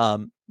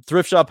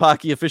 Thrift Shop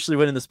Hockey officially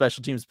winning the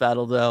special teams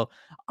battle, though.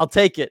 I'll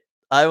take it.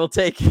 I will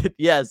take it.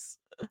 Yes.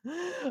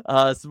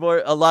 Lots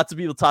of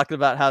people talking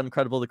about how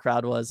incredible the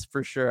crowd was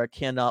for sure. I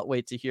cannot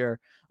wait to hear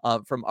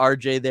from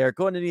RJ there.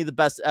 Going to need the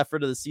best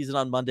effort of the season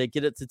on Monday.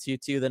 Get it to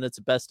 2-2. Then it's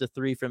a best of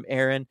 3 from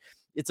Aaron.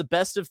 It's a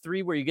best of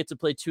 3 where you get to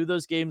play 2 of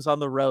those games on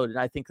the road. And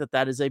I think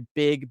that is a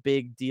big,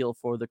 big deal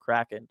for the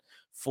Kraken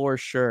for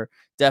sure.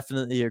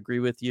 Definitely agree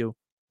with you.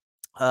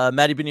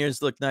 Matty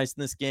Beniers looked nice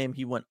in this game.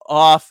 He went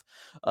off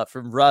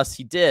from Russ.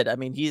 He did. I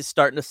mean, he's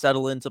starting to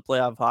settle into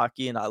playoff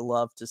hockey, and I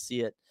love to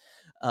see it.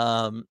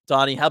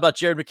 Donnie, how about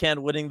Jared McCann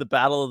winning the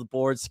battle of the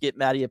boards to get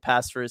Matty a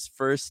pass for his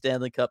first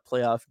Stanley Cup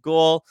playoff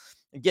goal?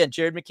 Again,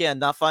 Jared McCann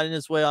not finding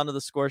his way onto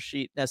the score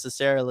sheet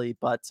necessarily,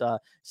 but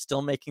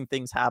still making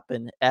things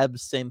happen.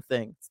 Ebbs, same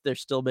thing. They're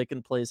still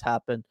making plays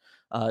happen.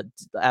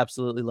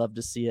 Absolutely love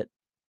to see it.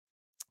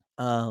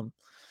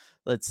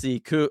 Let's see.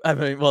 Coop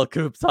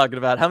talking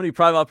about how many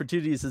prime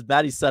opportunities has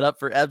Matty set up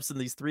for Ebbs in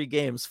these 3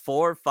 games?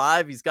 4,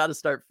 5. He's got to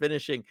start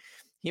finishing.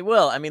 He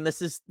will. I mean,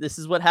 this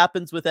is what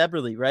happens with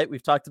Eberle, right?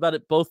 We've talked about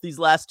it both these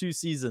last 2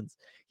 seasons.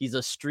 He's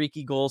a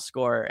streaky goal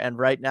scorer, and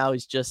right now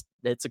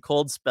it's a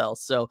cold spell.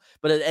 So,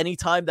 but at any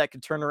time that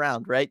could turn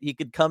around, right? He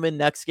could come in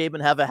next game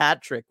and have a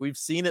hat trick. We've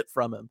seen it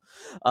from him.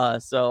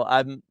 So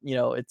I'm,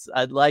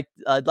 I'd like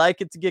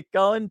it to get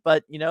going,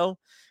 but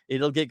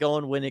it'll get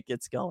going when it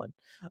gets going.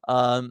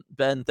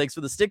 Ben, thanks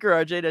for the sticker,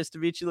 RJ. Nice to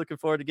meet you. Looking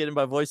forward to getting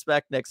my voice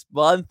back next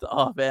month.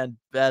 Oh man,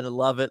 Ben, I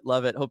love it.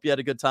 Hope you had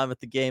a good time at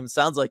the game.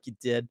 Sounds like you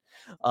did.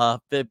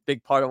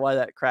 Big part of why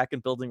that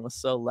Kraken building was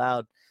so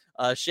loud.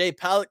 Shea,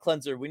 palate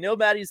cleanser. We know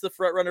Matty's the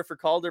front runner for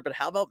Calder, but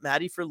how about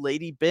Matty for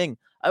Lady Bing?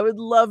 I would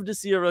love to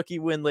see a rookie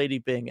win Lady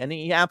Bing, and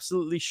he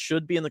absolutely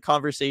should be in the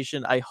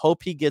conversation. I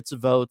hope he gets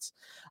votes.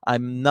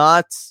 I'm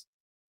not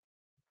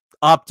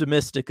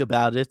optimistic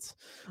about it,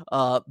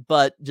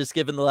 but just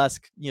given the last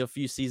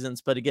few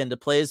seasons. But again, to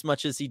play as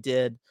much as he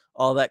did,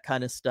 all that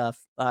kind of stuff,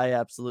 I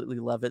absolutely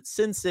love it.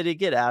 Sin City,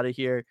 get out of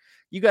here.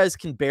 You guys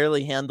can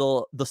barely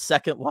handle the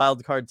second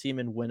wild card team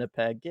in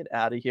Winnipeg. Get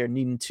out of here.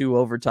 Needing 2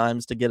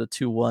 overtimes to get a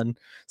 2-1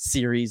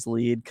 series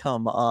lead.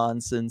 Come on,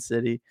 Sin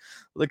City.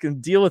 Look,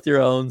 and deal with your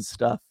own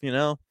stuff,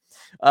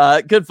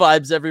 Good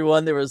vibes,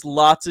 everyone. There was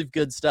lots of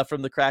good stuff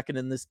from the Kraken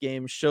in this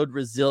game. Showed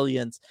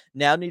resilience.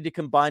 Now need to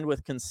combine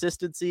with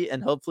consistency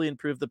and hopefully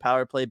improve the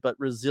power play. But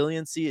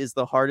resiliency is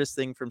the hardest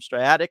thing from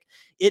Stratic.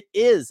 It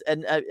is,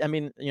 and I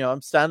mean,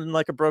 I'm sounding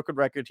like a broken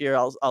record here.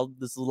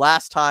 This is the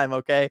last time,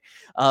 okay?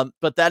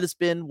 But that has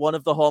been one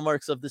of the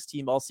hallmarks of this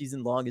team all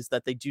season long, is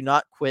that they do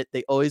not quit.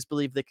 They always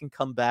believe they can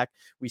come back.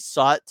 We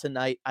saw it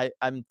tonight.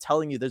 I'm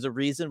telling you, there's a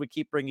reason we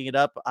keep bringing it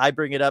up. I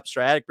bring it up.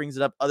 Stratic brings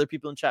it up. Other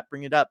people in chat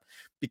bring it up,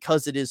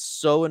 because it is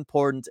so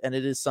important, and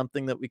it is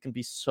something that we can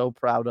be so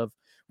proud of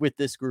with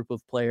this group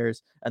of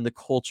players and the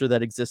culture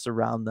that exists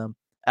around them.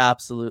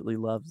 Absolutely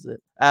loves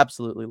it.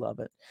 Absolutely love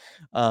it.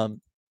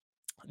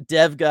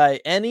 Dev guy,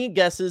 any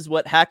guesses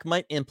what Hack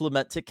might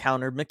implement to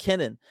counter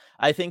McKinnon?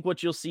 I think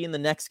what you'll see in the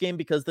next game,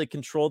 because they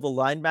control the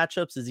line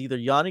matchups, is either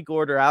Yanni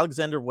Gord or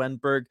Alexander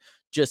Wenberg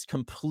just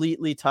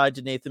completely tied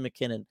to Nathan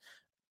McKinnon.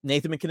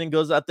 Nathan McKinnon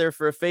goes out there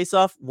for a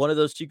faceoff. One of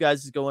those 2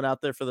 guys is going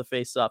out there for the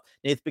faceoff.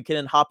 Nathan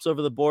McKinnon hops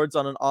over the boards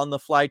on an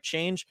on-the-fly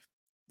change.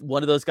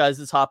 one of those guys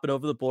is hopping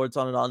over the boards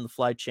on an on the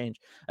fly change.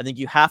 I think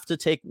you have to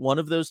take one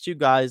of those two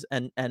guys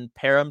and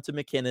pair him to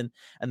McKinnon.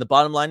 And the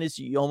bottom line is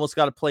you almost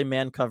got to play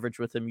man coverage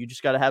with him. You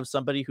just got to have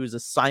somebody whose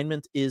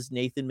assignment is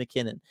Nathan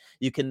McKinnon.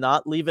 You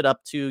cannot leave it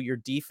up to your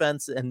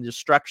defense and the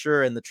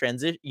structure and the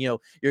transition, your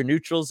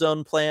neutral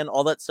zone plan,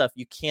 all that stuff.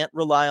 You can't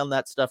rely on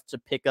that stuff to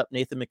pick up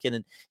Nathan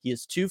McKinnon. He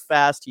is too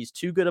fast. He's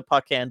too good a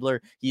puck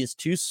handler. He is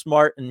too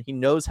smart, and he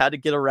knows how to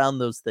get around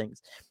those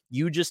things.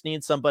 You just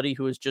need somebody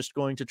who is just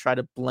going to try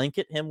to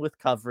blanket him with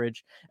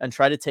coverage and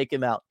try to take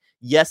him out.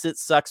 Yes, it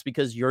sucks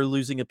because you're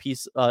losing a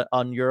piece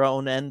on your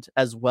own end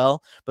as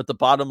well. But the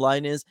bottom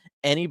line is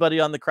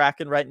anybody on the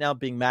Kraken right now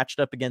being matched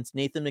up against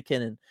Nathan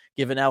McKinnon,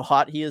 given how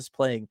hot he is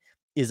playing,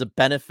 is a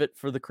benefit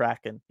for the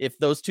Kraken. If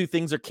those two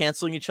things are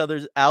canceling each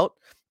other out,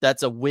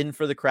 that's a win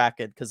for the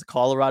Kraken because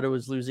Colorado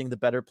is losing the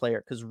better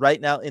player. Because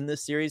right now in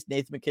this series,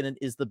 Nathan McKinnon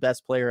is the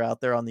best player out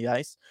there on the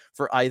ice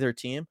for either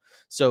team.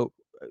 So,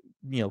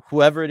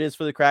 whoever it is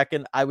for the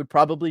Kraken, I would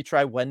probably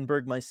try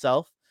Wenberg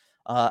myself.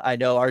 I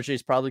know RJ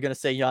is probably going to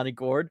say Yanni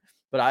Gord,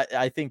 but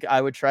I think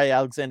I would try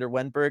Alexander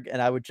Wenberg,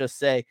 and I would just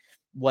say,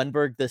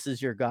 Wenberg, this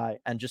is your guy,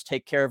 and just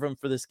take care of him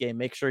for this game.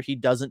 Make sure he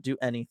doesn't do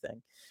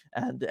anything,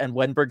 and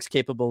Wenberg's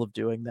capable of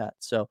doing that.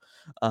 So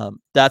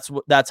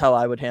that's how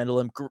I would handle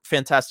him.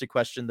 Fantastic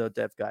question though,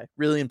 Dev Guy.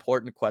 Really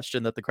important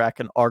question that the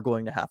Kraken are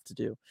going to have to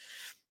do.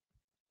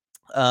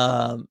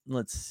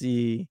 Let's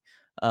see.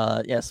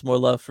 Yes, more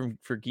love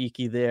for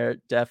Geeky there,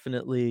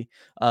 definitely.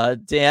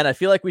 Dan, I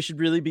feel like we should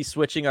really be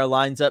switching our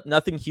lines up.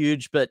 Nothing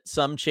huge, but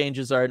some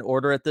changes are in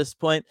order at this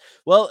point.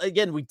 Well,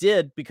 again, we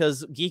did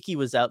because Geeky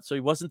was out, so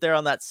he wasn't there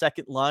on that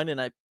second line, and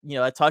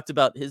I talked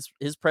about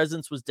his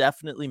presence was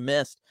definitely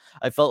missed.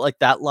 I felt like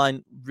that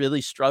line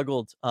really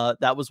struggled.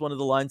 That was one of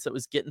the lines that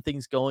was getting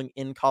things going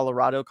in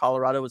Colorado.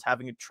 Colorado was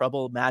having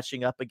trouble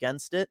matching up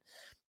against it.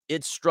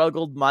 It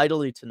struggled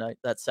mightily tonight,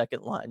 that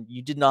second line.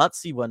 You did not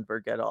see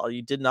Wenberg at all.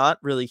 You did not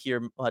really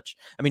hear much.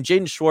 I mean,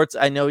 Jaden Schwartz,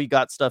 I know he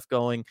got stuff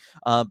going,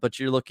 but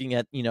you're looking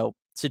at,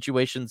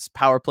 situations,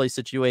 power play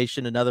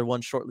situation, another one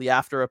shortly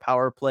after a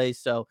power play.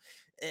 So,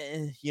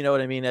 you know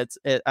what I mean?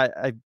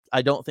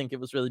 I don't think it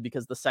was really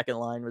because the second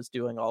line was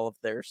doing all of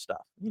their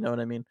stuff. You know what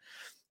I mean?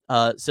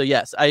 So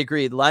yes, I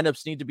agree. The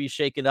lineups need to be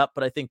shaken up,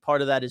 but I think part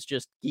of that is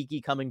just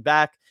Geeky coming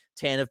back,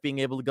 Tanev being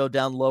able to go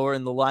down lower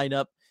in the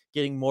lineup,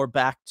 getting more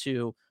back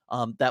to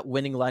that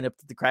winning lineup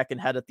that the Kraken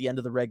had at the end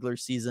of the regular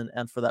season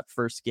and for that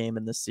first game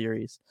in this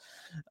series.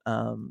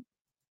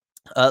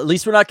 At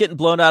least we're not getting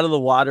blown out of the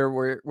water.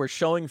 We're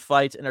showing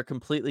fight and are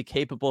completely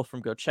capable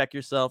from Go Check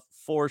Yourself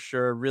for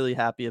sure. Really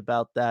happy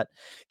about that.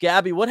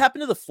 Gabby, what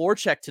happened to the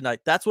forecheck tonight?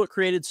 That's what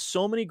created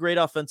so many great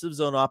offensive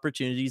zone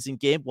opportunities in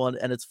game one,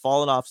 and it's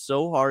fallen off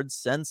so hard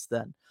since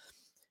then.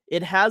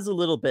 It has a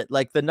little bit.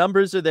 Like the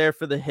numbers are there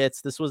for the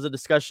hits. This was a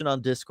discussion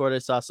on Discord I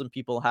saw some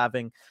people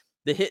having.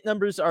 The hit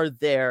numbers are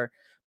there,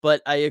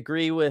 but I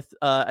agree with,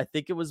 I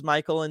think it was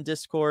Michael in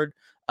Discord,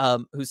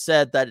 who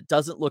said that it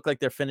doesn't look like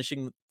they're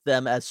finishing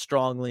them as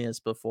strongly as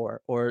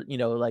before. Or,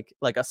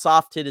 like a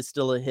soft hit is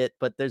still a hit,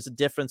 but there's a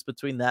difference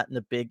between that and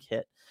a big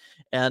hit.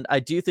 And I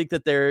do think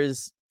that there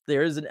is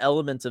an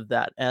element of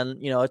that. And,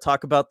 I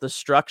talk about the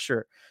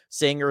structure,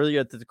 saying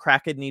earlier that the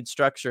Kraken needs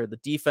structure. The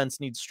defense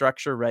needs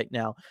structure right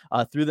now.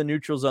 Through the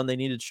neutral zone, they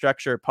needed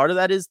structure. Part of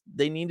that is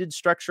they needed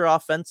structure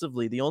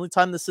offensively. The only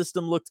time the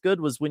system looked good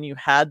was when you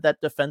had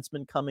that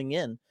defenseman coming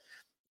in.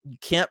 You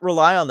can't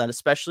rely on that,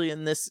 especially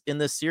in this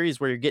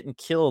series where you're getting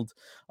killed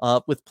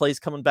with plays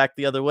coming back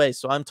the other way.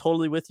 So I'm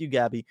totally with you,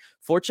 Gabby.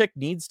 Forecheck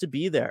needs to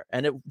be there,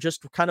 and it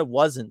just kind of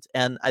wasn't.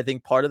 And I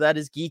think part of that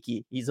is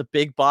Geeky. He's a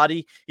big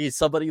body. He's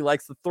somebody who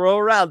likes to throw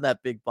around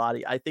that big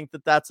body. I think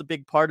that that's a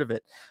big part of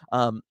it.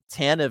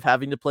 Tanev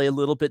having to play a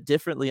little bit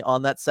differently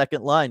on that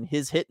second line.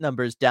 His hit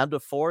numbers down to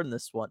 4 in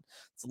this one.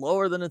 It's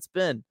lower than it's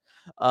been.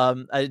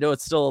 I know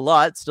it's still a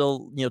lot,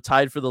 still,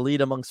 tied for the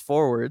lead amongst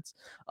forwards.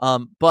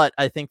 But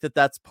I think that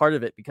that's part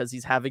of it because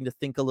he's having to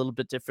think a little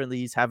bit differently.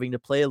 He's having to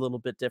play a little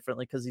bit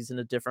differently because he's in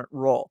a different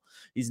role.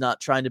 He's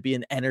not trying to be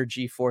an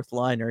energy fourth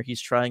liner.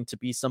 He's trying to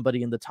be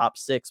somebody in the top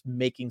 6,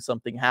 making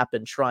something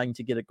happen, trying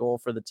to get a goal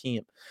for the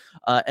team.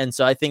 And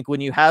so I think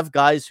when you have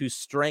guys whose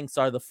strengths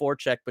are the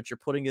forecheck, but you're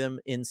putting them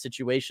in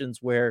situations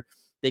where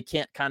they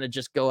can't kind of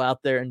just go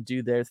out there and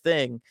do their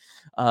thing.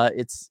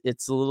 It's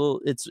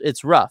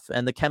rough,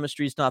 and the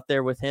chemistry's not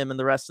there with him and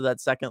the rest of that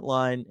second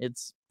line.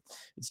 It's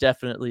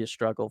definitely a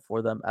struggle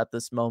for them at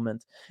this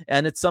moment,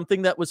 and it's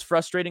something that was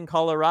frustrating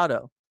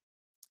Colorado.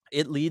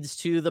 It leads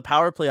to the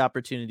power play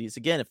opportunities.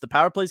 Again, if the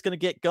power play is going to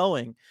get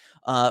going,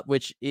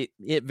 which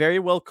it very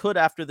well could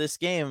after this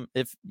game,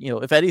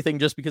 if anything,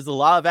 just because the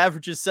law of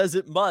averages says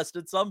it must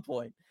at some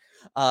point.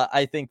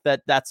 I think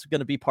that that's going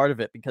to be part of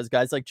it because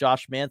guys like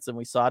Josh Manson,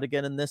 we saw it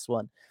again in this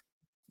one.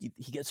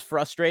 He gets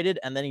frustrated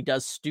and then he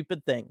does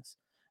stupid things.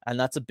 And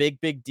that's a big,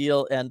 big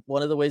deal. And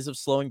one of the ways of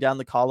slowing down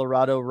the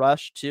Colorado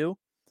rush too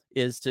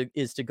is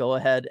to go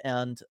ahead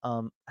and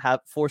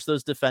force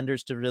those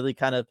defenders to really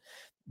kind of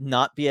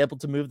not be able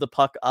to move the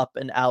puck up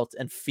and out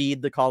and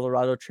feed the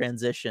Colorado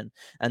transition.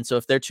 And so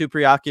if they're too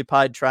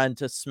preoccupied trying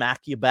to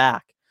smack you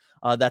back,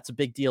 that's a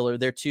big deal, or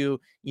they're too,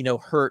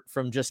 hurt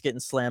from just getting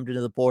slammed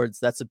into the boards.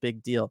 That's a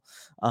big deal.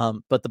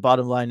 But the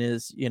bottom line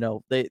is,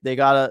 they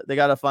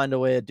gotta find a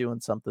way of doing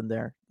something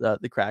there.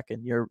 The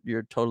Kraken,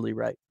 you're totally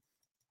right.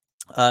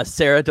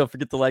 Sarah, don't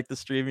forget to like the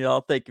stream,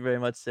 y'all. Thank you very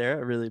much, Sarah.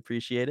 I really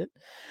appreciate it.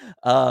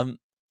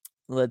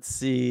 Let's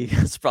see.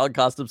 Sprague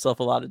cost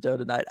himself a lot of dough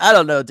tonight. I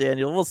don't know,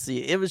 Daniel. We'll see.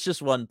 It was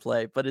just one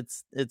play, but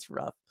it's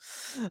rough.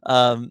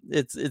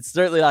 It's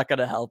certainly not going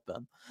to help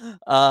him.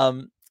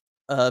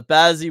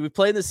 Bazzi, we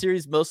play the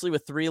series mostly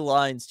with 3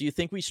 lines. Do you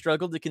think we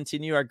struggle to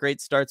continue our great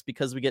starts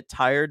because we get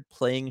tired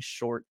playing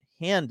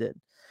short-handed?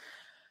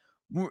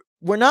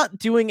 We're not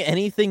doing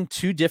anything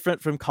too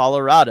different from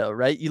Colorado,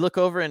 right? You look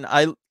over and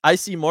I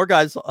see more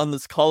guys on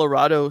this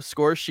Colorado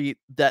score sheet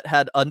that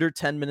had under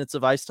 10 minutes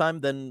of ice time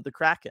than the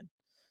Kraken.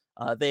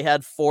 They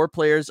had 4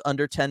 players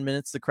under 10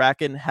 minutes. The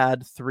Kraken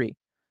had 3.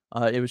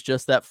 It was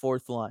just that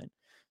 4th line.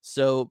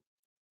 So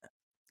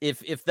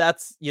if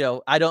that's,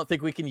 I don't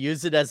think we can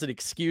use it as an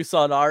excuse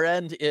on our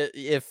end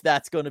if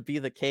that's going to be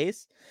the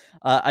case.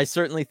 I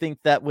certainly think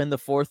that when the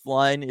 4th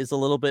line is a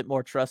little bit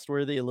more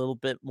trustworthy, a little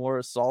bit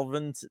more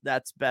solvent,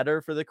 that's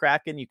better for the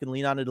Kraken. You can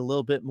lean on it a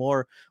little bit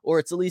more, or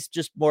it's at least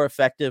just more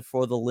effective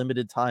for the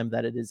limited time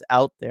that it is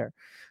out there.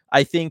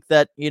 I think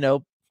that,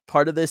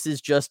 part of this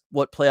is just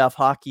what playoff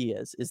hockey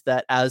is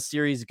that as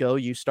series go,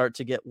 you start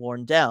to get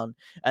worn down.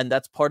 And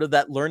that's part of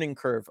that learning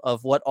curve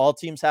of what all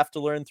teams have to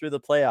learn through the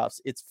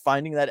playoffs. It's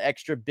finding that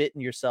extra bit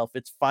in yourself.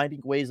 It's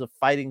finding ways of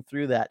fighting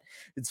through that.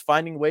 It's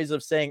finding ways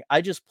of saying,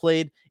 I just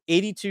played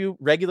 82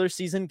 regular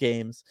season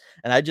games,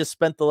 and I just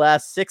spent the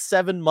last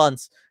 6-7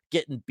 months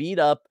getting beat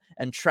up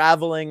and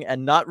traveling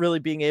and not really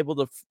being able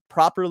to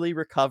properly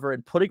recover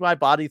and putting my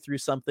body through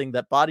something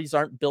that bodies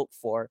aren't built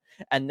for.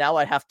 And now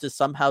I have to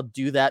somehow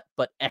do that,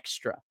 but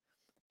extra.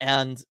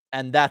 And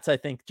that's, I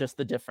think, just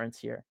the difference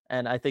here.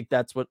 And I think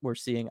that's what we're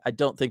seeing. I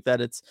don't think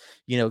that it's,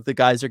 the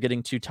guys are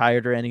getting too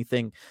tired or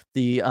anything.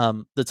 The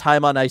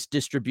time on ice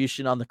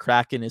distribution on the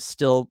Kraken is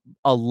still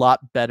a lot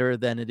better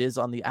than it is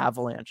on the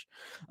Avalanche.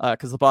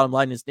 Because the bottom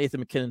line is Nathan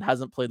MacKinnon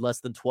hasn't played less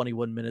than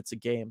 21 minutes a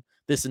game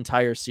this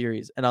entire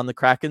series. And on the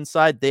Kraken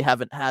side, they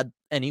haven't had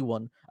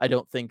anyone, I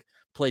don't think,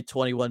 play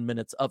 21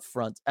 minutes up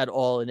front at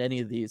all in any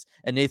of these.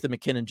 And Nathan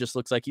MacKinnon just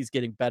looks like he's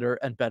getting better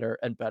and better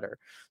and better.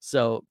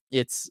 So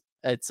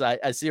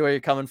I see where you're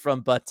coming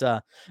from, but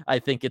I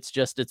think it's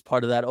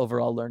part of that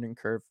overall learning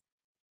curve.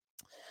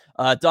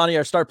 Donnie,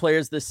 our star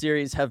players this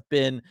series have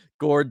been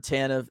Gord,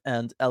 Tanev,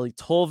 and Eli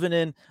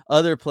Tolvanen.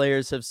 Other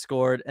players have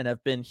scored and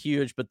have been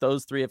huge, but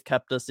those 3 have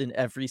kept us in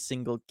every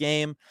single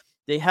game.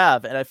 They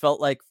have, and I felt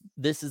like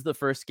this is the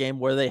first game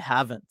where they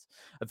haven't.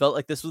 I felt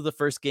like this was the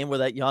first game where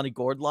that Yanni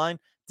Gord line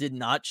did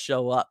not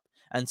show up.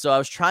 And so I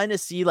was trying to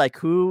see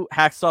who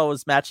Hacksaw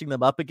was matching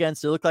them up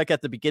against. It looked like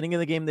at the beginning of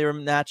the game, they were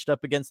matched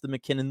up against the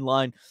MacKinnon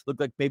line. Looked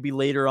like maybe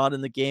later on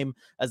in the game,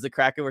 as the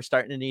Kraken were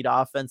starting to need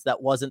offense,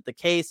 that wasn't the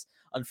case.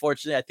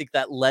 Unfortunately, I think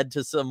that led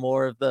to some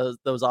more of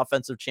those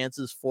offensive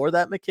chances for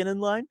that MacKinnon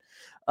line.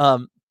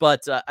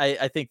 But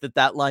I think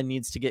that line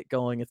needs to get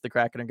going if the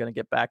Kraken are going to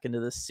get back into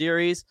this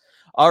series.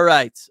 All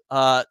right.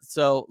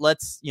 So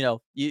let's,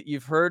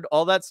 you've heard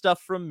all that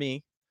stuff from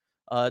me.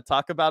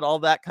 Talk about all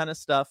that kind of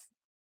stuff.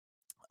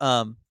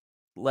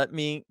 Let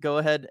me go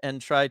ahead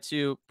and try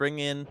to bring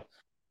in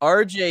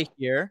RJ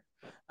here.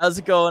 How's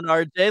it going,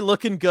 RJ?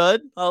 Looking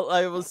good.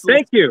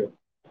 Thank you.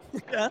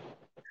 Yeah.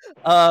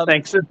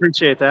 Thanks.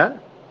 Appreciate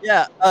that.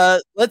 Yeah.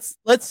 Let's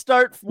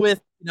start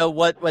with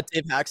what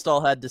Dave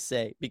Hackstall had to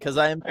say, because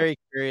I am very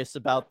curious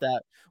about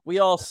that. We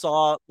all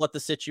saw what the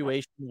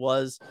situation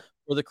was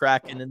for the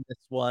Kraken in this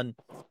one.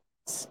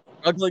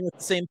 Struggling with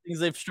the same things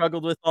they've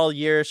struggled with all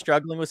year,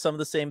 struggling with some of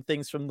the same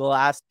things from the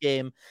last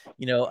game.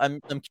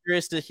 I'm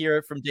curious to hear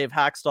it from Dave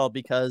Hackstall,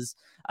 because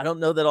I don't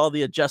know that all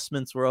the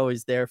adjustments were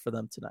always there for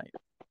them tonight.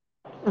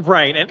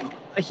 Right, and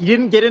he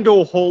didn't get into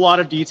a whole lot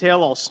of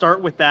detail. I'll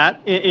start with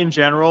that in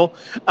general.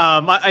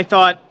 I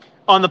thought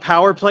on the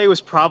power play was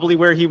probably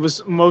where he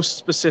was most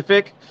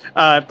specific,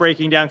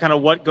 breaking down kind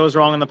of what goes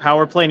wrong on the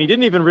power play. And he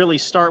didn't even really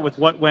start with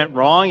what went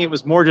wrong. It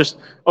was more just,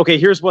 okay,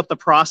 here's what the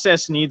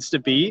process needs to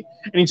be.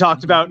 And he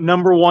talked about,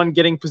 number 1,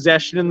 getting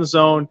possession in the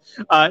zone.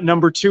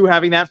 Number 2,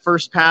 having that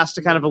first pass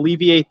to kind of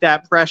alleviate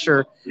that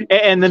pressure.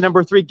 And then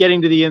number 3,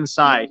 getting to the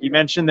inside. He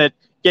mentioned that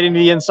getting to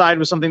the inside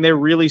was something they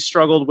really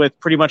struggled with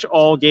pretty much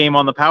all game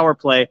on the power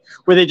play,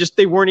 where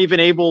they weren't even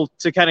able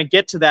to kind of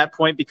get to that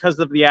point because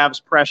of the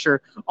Avs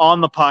pressure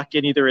on the puck,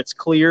 and either it's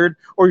cleared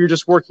or you're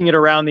just working it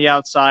around the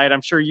outside.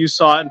 I'm sure you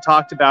saw it and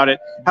talked about it,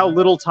 how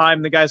little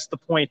time the guys at the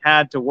point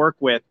had to work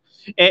with.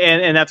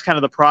 And that's kind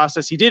of the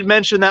process. He did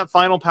mention that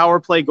final power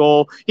play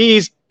goal.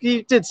 He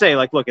did say,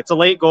 look, it's a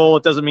late goal.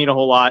 It doesn't mean a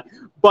whole lot.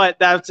 But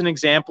that's an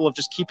example of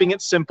just keeping it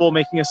simple,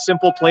 making a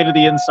simple play to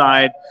the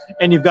inside,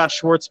 and you've got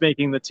Schwartz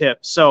making the tip.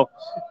 So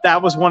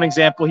that was one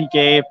example he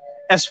gave.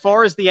 As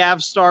far as the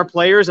Avs star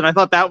players, and I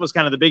thought that was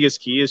kind of the biggest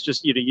key, is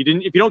just, if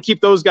you don't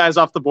keep those guys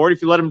off the board,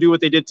 if you let them do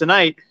what they did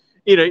tonight,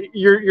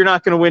 you're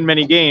not going to win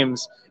many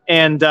games.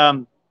 And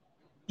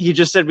he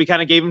just said we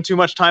kind of gave him too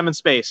much time and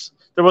space.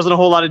 there wasn't a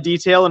whole lot of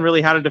detail in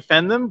really how to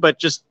defend them, but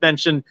just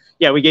mentioned,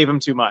 yeah, we gave him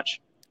too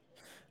much.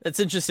 It's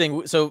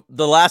interesting. So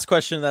the last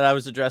question that I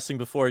was addressing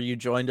before you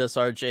joined us,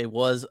 RJ,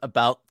 was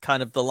about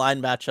kind of the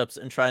line matchups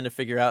and trying to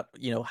figure out,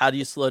 how do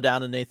you slow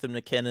down a Nathan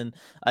MacKinnon?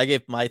 I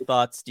gave my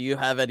thoughts. Do you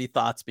have any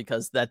thoughts?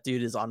 Because that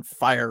dude is on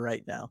fire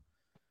right now.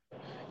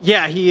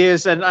 Yeah, he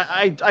is. And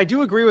I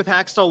do agree with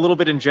Hackstall a little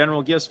bit in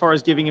general, as far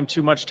as giving him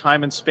too much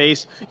time and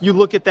space. You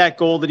look at that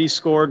goal that he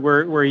scored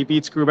where he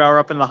beats Grubauer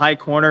up in the high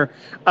corner.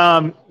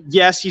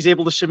 Yes, he's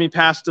able to shimmy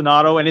past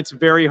Donato, and it's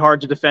very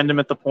hard to defend him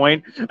at the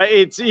point.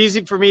 It's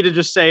easy for me to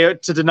just say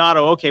to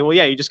Donato, okay, well,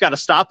 yeah, you just got to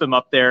stop him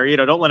up there.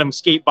 Don't let him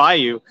skate by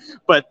you.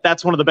 But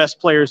that's one of the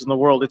best players in the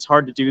world. It's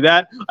hard to do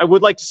that. I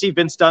would like to see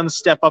Vince Dunn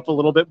step up a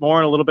little bit more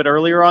and a little bit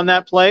earlier on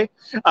that play.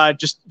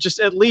 Just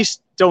at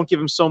least don't give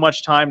him so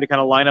much time to kind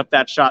of line up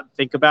that shot and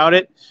think about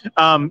it.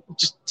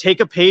 Just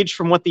take a page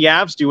from what the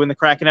Avs do when the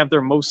Kraken have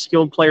their most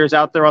skilled players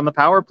out there on the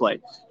power play.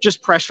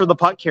 Just pressure the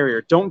puck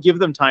carrier. Don't give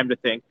them time to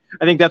think.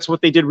 I think that's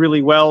what they did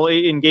really well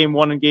in game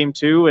 1 and game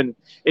 2, and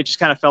it just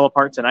kind of fell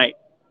apart tonight.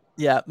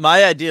 Yeah,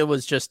 my idea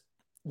was just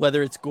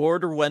whether it's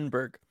Gord or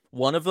Wenberg,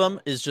 one of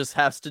them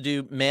has to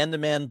do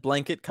man-to-man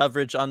blanket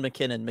coverage on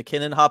MacKinnon.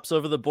 MacKinnon hops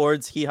over the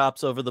boards. He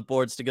hops over the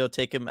boards to go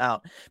take him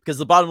out. Because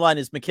the bottom line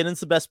is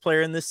MacKinnon's the best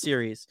player in this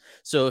series.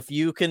 So if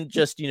you can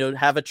just,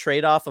 have a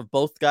trade-off of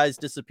both guys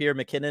disappear,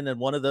 MacKinnon and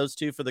one of those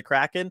two for the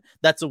Kraken,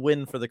 that's a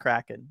win for the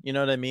Kraken. You know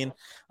what I mean?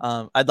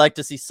 I'd like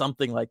to see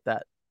something like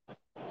that.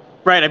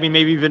 Right. I mean,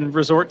 maybe even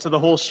resort to the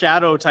whole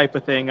shadow type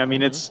of thing. I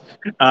mean,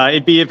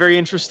 it'd be a very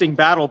interesting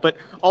battle. But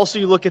also,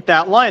 you look at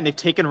that line; they've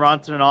taken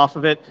Rantanen off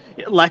of it.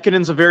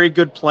 Lekkonen's a very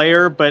good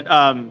player, but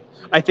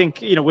I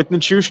think with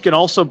Nichushkin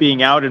also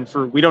being out and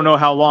for we don't know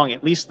how long,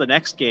 at least the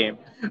next game,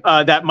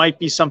 that might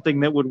be something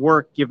that would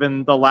work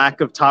given the lack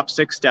of top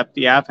 6 depth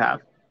the Av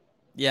have.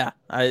 Yeah,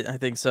 I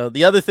think so.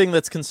 The other thing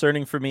that's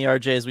concerning for me,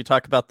 RJ, is we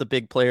talk about the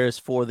big players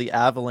for the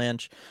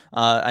Avalanche.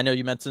 I know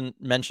you mentioned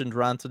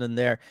Rantanen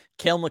there.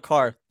 Cale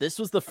Makar. This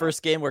was the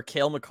first game where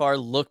Cale Makar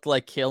looked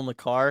like Cale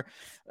Makar,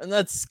 and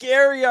that's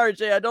scary,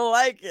 RJ. I don't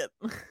like it.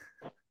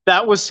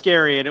 That was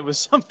scary, and it was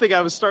something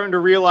I was starting to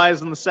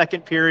realize in the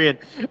second period.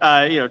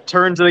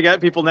 Turn to the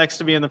people next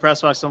to me in the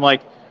press box. I'm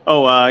like,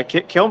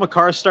 Cale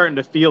Makar's starting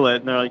to feel it,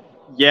 and they're like,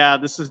 yeah,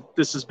 this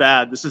is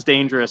bad. This is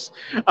dangerous.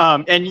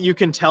 And you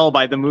can tell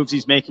by the moves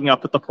he's making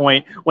up at the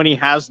point when he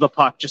has the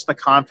puck, just the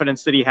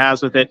confidence that he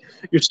has with it.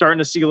 You're starting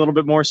to see a little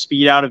bit more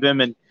speed out of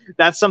him. And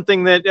that's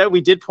something that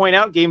we did point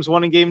out games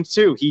 1 and game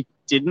 2. He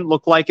didn't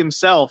look like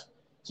himself.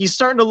 He's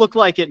starting to look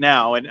like it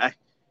now. And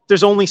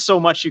there's only so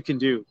much you can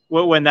do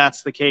when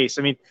that's the case.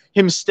 I mean,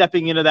 him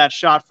stepping into that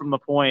shot from the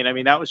point, I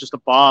mean, that was just a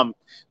bomb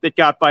that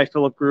got by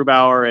Philip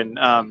Grubauer.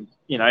 And,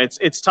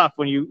 it's tough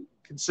when you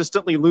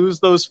consistently lose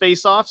those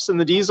face-offs in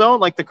the D zone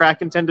like the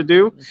Kraken tend to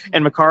do,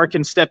 and Makar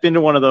can step into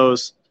one of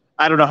those.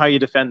 I don't know how you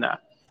defend that.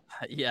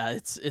 Yeah,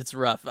 it's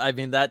rough. I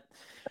mean, that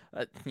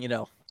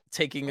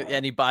taking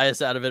any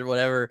bias out of it,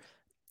 whatever,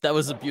 that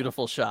was a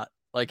beautiful shot.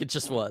 Like, it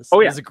just was. Oh,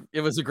 yeah.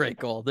 It was a great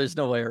goal. There's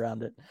no way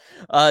around it.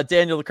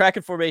 Daniel, the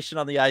Kraken formation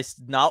on the ice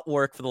did not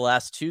work for the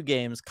last 2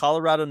 games.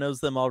 Colorado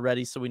knows them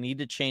already, so we need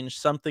to change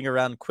something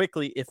around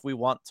quickly if we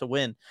want to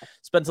win.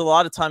 Spent a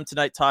lot of time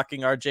tonight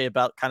talking, RJ,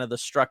 about kind of the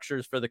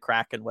structures for the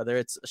Kraken, whether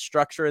it's a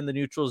structure in the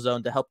neutral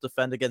zone to help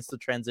defend against the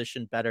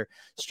transition better,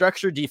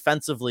 structure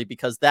defensively,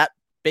 because that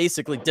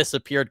basically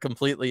disappeared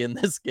completely in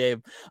this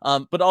game,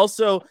 but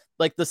also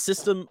like the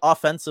system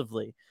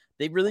offensively.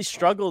 They really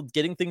struggled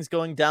getting things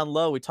going down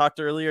low. We talked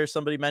earlier,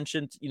 somebody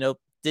mentioned,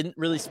 didn't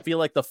really feel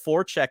like the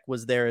forecheck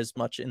was there as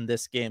much in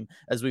this game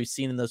as we've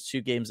seen in those 2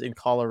 games in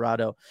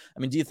Colorado. I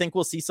mean, do you think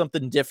we'll see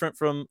something different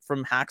from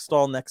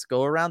Hackstall next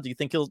go around? Do you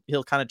think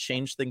he'll kind of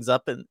change things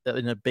up in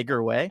a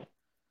bigger way?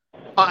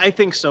 I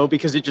think so,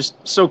 because it just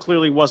so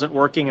clearly wasn't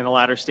working in the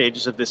latter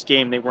stages of this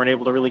game. They weren't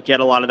able to really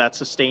get a lot of that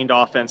sustained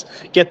offense,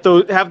 have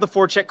the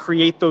forecheck,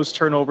 create those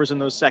turnovers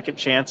and those second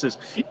chances.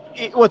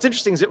 What's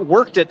interesting is it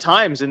worked at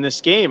times in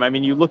this game. I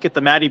mean, you look at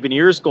the Matty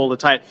Beniers goal to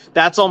tie it.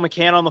 That's all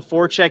McCann on the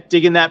forecheck,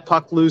 digging that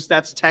puck loose.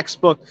 That's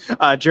textbook.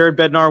 Jared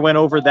Bednar went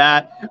over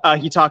that.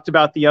 He talked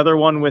about the other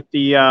one with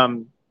the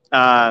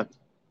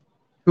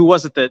who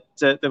was it that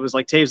was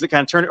like Taves that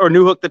kind of turned, or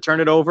Newhook that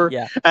turned it over?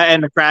 Yeah.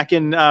 And the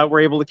Kraken were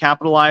able to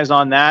capitalize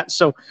on that.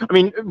 So, I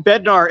mean,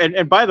 Bednar,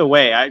 and by the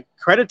way,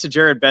 credit to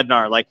Jared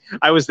Bednar. Like,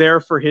 I was there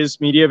for his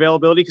media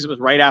availability because it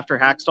was right after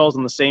Hackstall's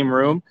in the same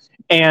room.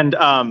 And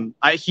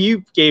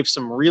he gave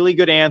some really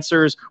good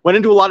answers, went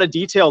into a lot of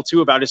detail,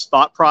 too, about his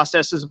thought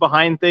processes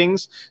behind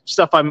things,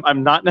 stuff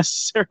I'm not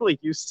necessarily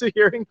used to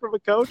hearing from a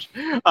coach.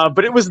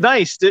 But it was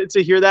nice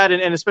to hear that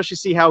and especially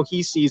see how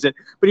he sees it.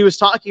 But he was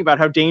talking about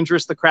how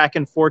dangerous the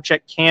Kraken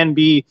forecheck can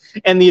be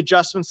and the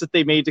adjustments that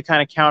they made to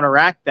kind of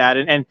counteract that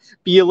and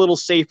be a little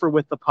safer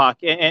with the puck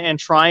and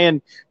try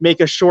and make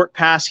a short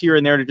pass here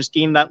and there to just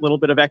gain that little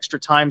bit of extra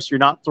time so you're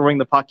not throwing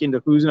the puck into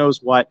who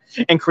knows what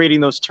and creating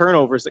those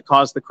turnovers that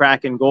cause the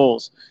Kraken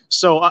goals.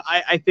 So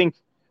I think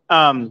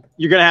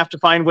You're going to have to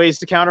find ways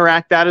to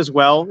counteract that as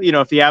well.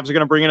 If the Avs are going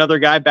to bring another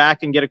guy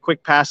back and get a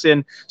quick pass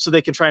in so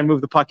they can try and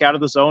move the puck out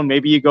of the zone,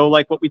 maybe you go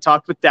like what we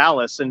talked with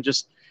Dallas and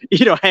just,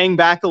 hang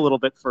back a little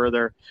bit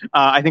further.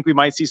 I think we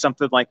might see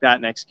something like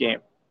that next game.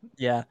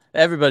 Yeah,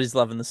 everybody's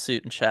loving the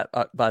suit and chat,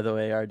 by the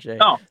way, RJ.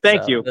 Oh,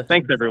 thank you.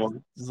 Thanks,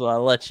 everyone. So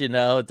I'll let you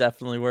know,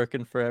 definitely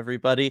working for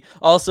everybody.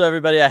 Also,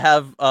 everybody, I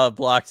have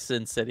blocked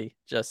Sin City,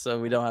 just so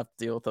we don't have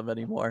to deal with them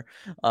anymore.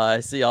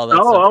 I see all that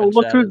stuff. Oh,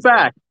 look who's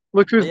back.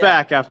 Look who's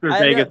back after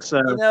Vegas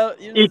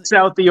ekes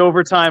out the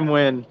overtime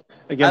win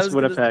against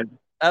Winnipeg.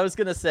 I was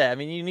going to say, I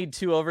mean, you need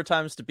 2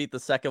 overtimes to beat the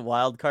second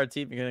wild card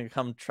team. You're going to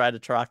come try to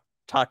talk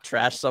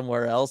trash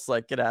somewhere else?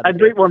 Like, get out of here.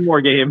 I'd wait one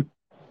more game.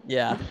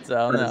 Yeah,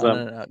 so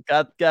no.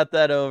 Got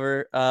that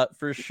over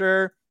for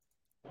sure.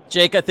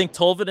 Jake, I think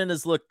Tolvanen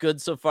has looked good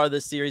so far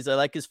this series. I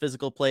like his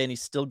physical play, and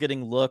he's still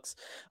getting looks.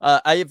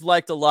 I've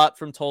liked a lot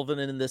from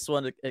Tolvanen in this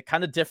one. It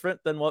kind of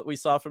different than what we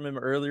saw from him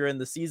earlier in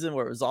the season,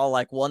 where it was all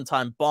like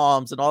one-time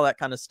bombs and all that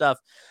kind of stuff.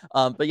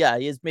 But yeah,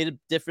 he has made a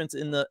difference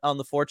on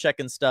the forecheck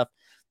and stuff.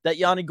 That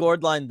Yanni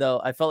Gourde line, though,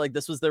 I felt like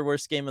this was their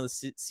worst game of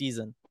the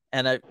season.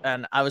 And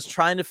I was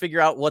trying to figure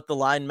out what the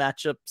line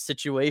matchup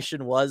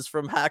situation was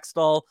from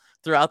Hackstall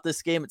throughout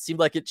this game. It seemed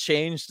like it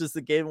changed as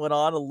the game went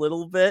on a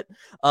little bit.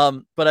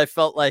 But I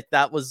felt like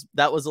that was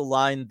a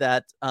line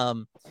that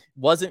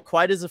wasn't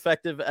quite as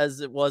effective as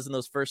it was in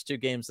those first 2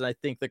 games. And I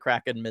think the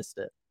Kraken missed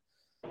it.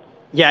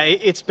 Yeah,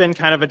 it's been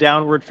kind of a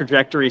downward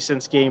trajectory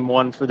since game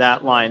 1 for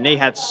that line. They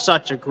had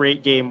such a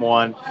great game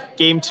 1.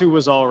 Game 2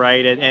 was all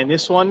right. And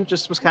this one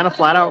just was kind of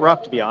flat out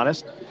rough, to be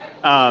honest.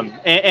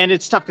 And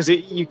it's tough because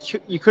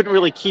you couldn't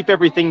really keep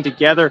everything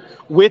together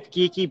with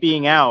Geekie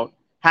being out.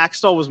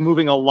 Hackstall was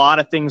moving a lot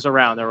of things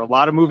around. There were a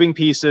lot of moving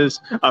pieces.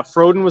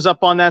 Froden was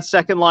up on that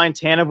second line.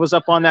 Tanev was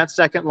up on that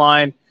second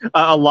line.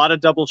 A lot of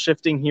double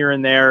shifting here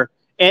and there.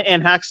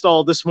 And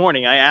Hackstall this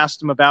morning, I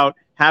asked him about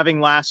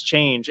having last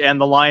change and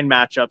the line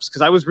matchups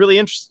because I was really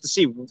interested to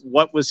see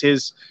what was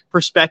his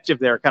perspective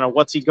there, kind of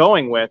what's he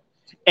going with.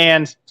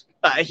 And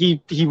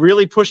he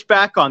really pushed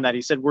back on that.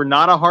 He said, we're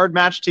not a hard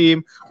match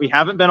team. We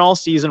haven't been all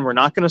season. We're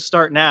not going to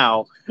start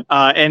now.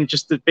 And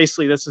just that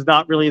basically this is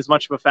not really as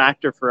much of a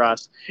factor for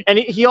us. And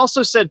he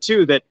also said,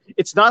 too, that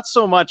it's not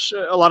so much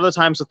a lot of the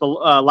times with the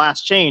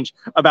last change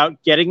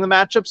about getting the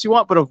matchups you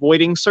want, but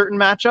avoiding certain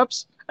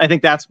matchups. I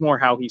think that's more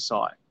how he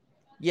saw it.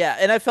 Yeah,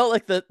 and I felt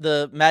like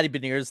the Matty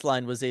Beniers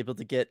line was able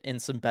to get in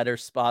some better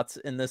spots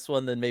in this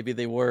one than maybe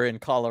they were in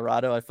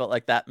Colorado. I felt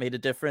like that made a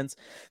difference.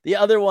 The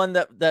other one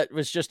that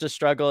was just a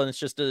struggle, and it's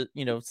just the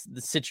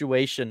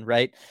situation,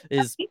 right,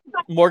 is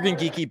Morgan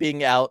Geekie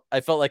being out.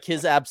 I felt like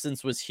his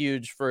absence was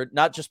huge for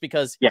not just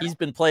because he's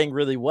been playing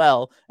really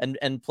well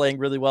and playing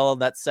really well on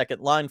that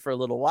second line for a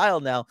little while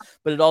now,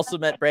 but it also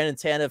meant Brandon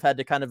Tanev had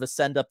to kind of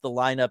ascend up the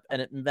lineup,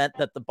 and it meant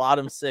that the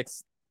bottom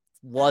 6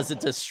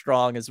 wasn't as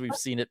strong as we've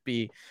seen it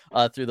be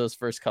through those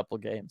first couple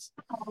games.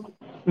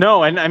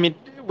 No, and I mean,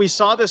 we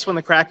saw this when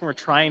the Kraken were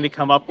trying to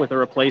come up with a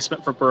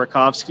replacement for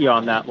Burakovsky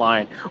on that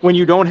line. When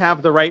you don't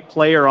have the right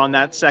player on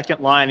that second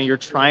line and you're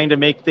trying to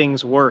make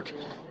things work,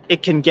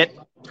 it can get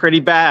pretty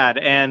bad.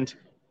 And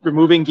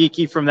removing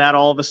Geekie from that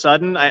all of a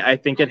sudden, I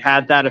think it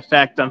had that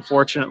effect,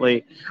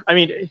 unfortunately. I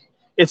mean,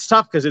 it's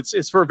tough because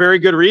it's for a very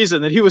good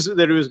reason that he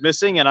was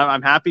missing, and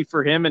I'm happy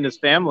for him and his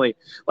family.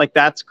 Like,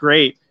 that's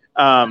great.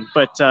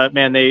 But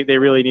man, they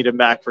really need him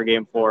back for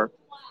game 4.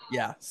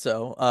 Yeah,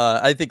 so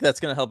I think that's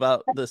going to help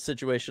out the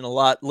situation a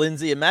lot.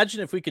 Lindsay,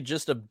 imagine if we could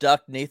just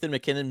abduct Nathan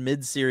MacKinnon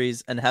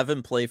mid-series and have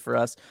him play for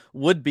us.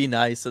 Would be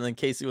nice. And then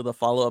Casey with a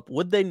follow-up.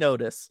 Would they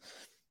notice?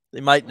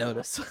 They might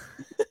notice.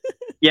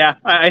 Yeah,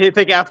 I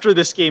think after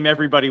this game,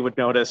 everybody would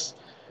notice.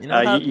 You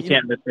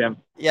can't miss him.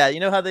 Yeah, you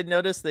know how they'd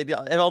notice?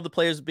 All the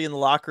players would be in the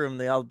locker room.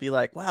 They all be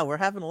like, wow, we're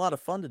having a lot of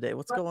fun today.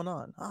 What's going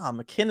on?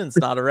 McKinnon's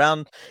not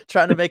around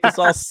trying to make us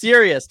all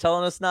serious,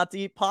 telling us not to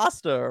eat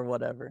pasta or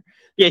whatever.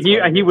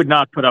 Yeah, he would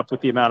not put up with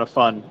the amount of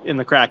fun in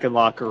the Kraken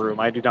locker room.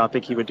 I do not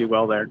think he would do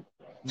well there.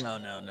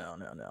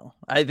 No.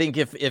 I think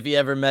if he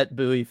ever met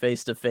Bowie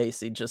face to face,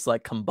 he'd just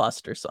like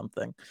combust or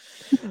something.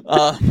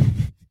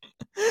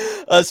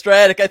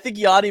 Stratic, I think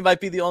Yanni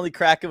might be the only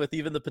Kraken with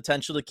even the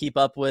potential to keep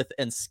up with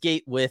and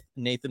skate with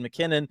Nathan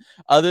MacKinnon,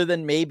 other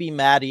than maybe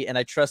Maddie, and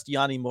I trust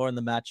Yanni more in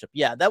the matchup.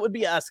 Yeah, that would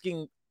be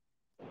asking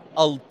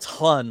a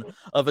ton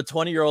of a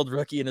 20-year-old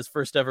rookie in his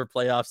first ever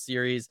playoff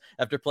series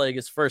after playing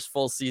his first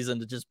full season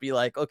to just be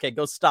like, okay,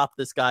 go stop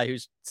this guy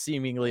who's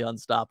seemingly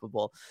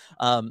unstoppable.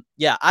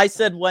 Yeah, I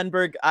said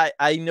Wenberg.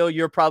 I know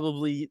you're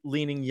probably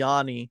leaning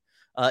Yanni.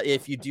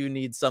 If you do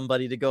need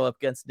somebody to go up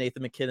against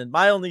Nathan MacKinnon.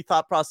 My only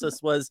thought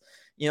process was,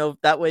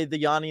 that way the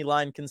Yanni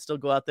line can still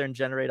go out there and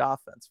generate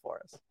offense for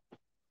us.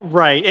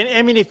 Right. And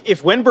I mean,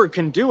 if Wenberg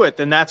can do it,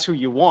 then that's who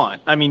you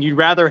want. I mean, you'd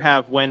rather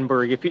have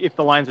Wenberg if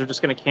the lines are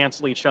just going to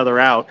cancel each other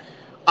out.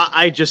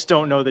 I just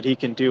don't know that he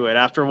can do it.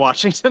 After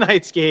watching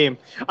tonight's game,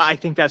 I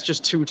think that's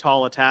just too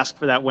tall a task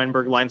for that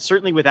Wenberg line,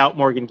 certainly without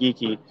Morgan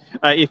Geekie.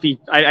 I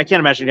can't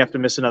imagine he'd have to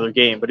miss another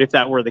game, but if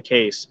that were the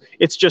case,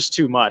 it's just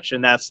too much.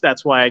 And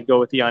that's why I'd go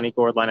with the Yanni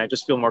Gourde line. I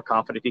just feel more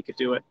confident he could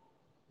do it.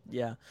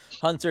 Yeah.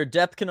 Hunter,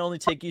 depth can only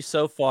take you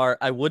so far.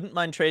 I wouldn't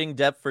mind trading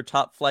depth for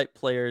top flight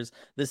players.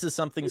 This is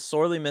something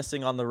sorely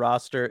missing on the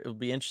roster. It would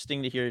be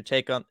interesting to hear your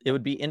take on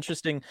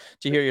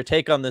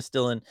this,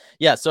 Dylan.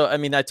 Yeah, so I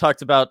mean, I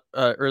talked about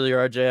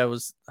earlier, RJ, I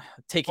was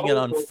taking an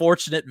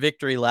unfortunate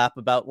victory lap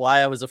about why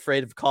I was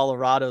afraid of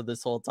Colorado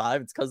this whole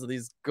time. It's because of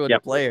these good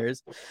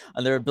players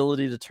and their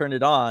ability to turn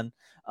it on.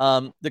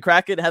 The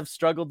Kraken have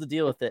struggled to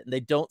deal with it, and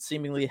they don't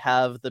seemingly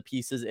have the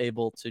pieces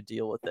able to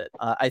deal with it.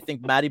 I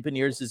think Matty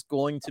Beniers is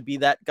going to be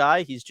that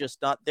guy. He's just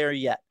not there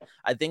yet.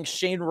 I think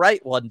Shane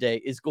Wright one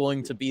day is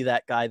going to be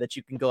that guy that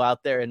you can go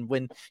out there, and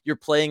when you're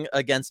playing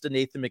against a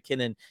Nathan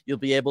MacKinnon, you'll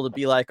be able to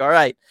be like, all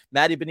right,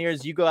 Matty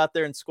Beniers, you go out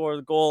there and score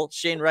the goal.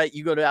 Shane Wright,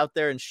 you go out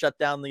there and shut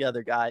down the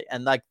other guy.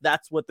 And like,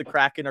 that's what the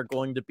Kraken are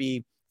going to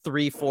be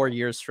 3-4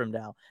 years from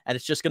now. And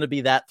it's just going to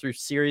be that through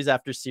series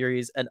after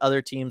series, and other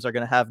teams are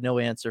going to have no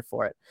answer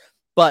for it.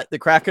 But the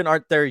Kraken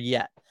aren't there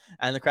yet.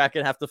 And the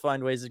Kraken have to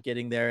find ways of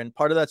getting there. And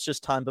part of that's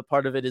just time, but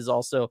part of it is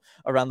also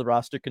around the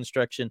roster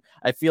construction.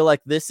 I feel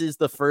like this is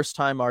the first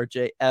time,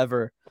 RJ,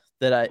 ever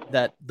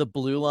that the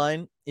blue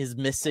line is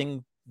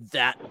missing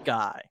that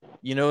guy.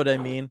 You know what I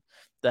mean?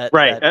 That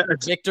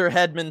Victor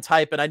Hedman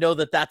type. And I know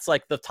that that's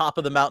like the top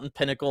of the mountain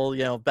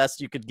pinnacle,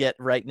 best you could get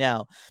right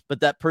now.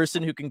 But that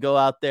person who can go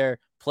out there,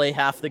 play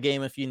half the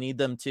game if you need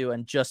them to,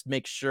 and just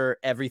make sure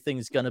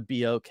everything's going to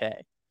be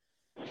okay.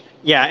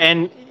 Yeah,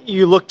 and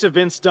you look to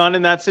Vince Dunn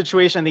in that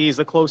situation. I think he's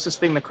the closest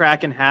thing the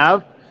Kraken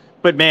have.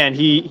 But, man,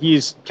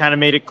 he's kind of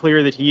made it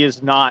clear that he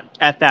is not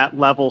at that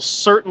level,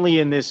 certainly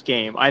in this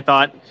game. I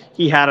thought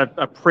he had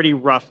a pretty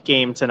rough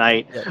game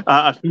tonight. Yeah.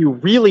 A few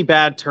really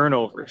bad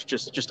turnovers,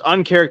 just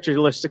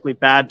uncharacteristically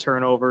bad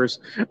turnovers,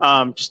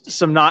 just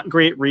some not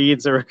great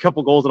reads. There were a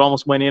couple goals that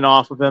almost went in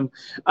off of him.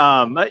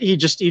 He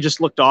just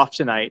looked off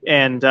tonight,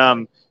 and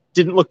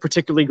didn't look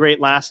particularly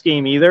great last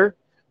game either.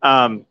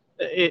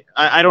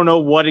 I don't know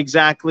what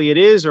exactly it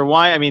is or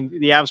why. I mean,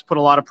 the Avs put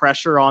a lot of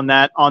pressure on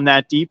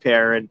that D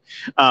pair, and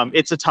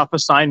it's a tough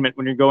assignment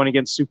when you're going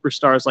against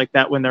superstars like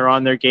that when they're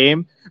on their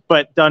game.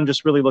 But Dunn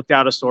just really looked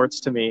out of sorts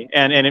to me,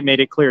 and it made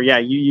it clear,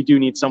 you do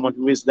need someone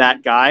who is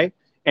that guy,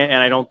 and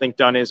I don't think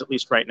Dunn is, at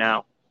least right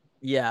now.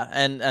 Yeah,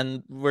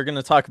 and we're going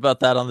to talk about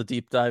that on the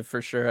deep dive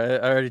for sure. I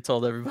already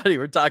told everybody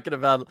we're talking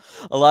about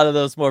a lot of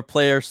those more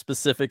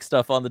player-specific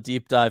stuff on the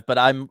deep dive, but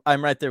I'm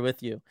right there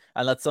with you.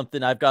 And that's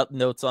something I've got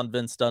notes on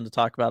Vince Dunn to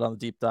talk about on the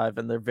deep dive,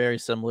 and they're very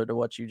similar to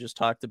what you just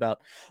talked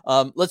about.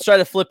 Let's try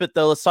to flip it,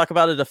 though. Let's talk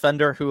about a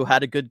defender who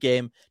had a good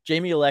game.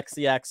 Jamie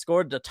Alexiak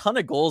scored a ton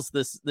of goals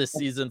this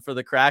season for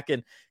the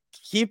Kraken,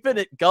 keeping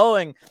it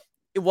going.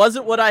 It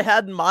wasn't what I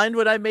had in mind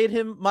when I made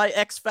him my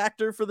X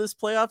factor for this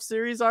playoff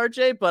series,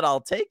 RJ, but I'll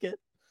take it.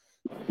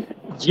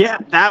 Yeah,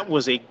 that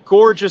was a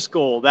gorgeous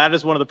goal. That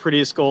is one of the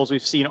prettiest goals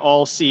we've seen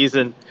all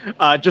season.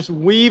 Just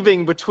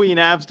weaving between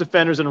Avs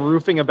defenders and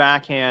roofing a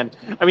backhand.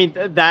 I mean,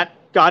 that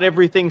got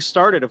everything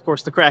started. Of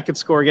course, the Kraken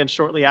score again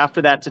shortly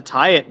after that to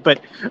tie it.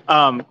 But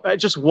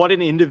just what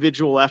an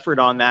individual effort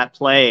on that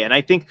play. And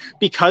I think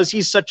because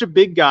he's such a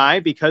big guy,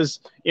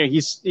 because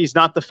he's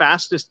not the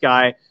fastest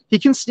guy, he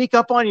can sneak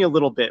up on you a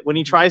little bit when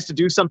he tries to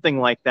do something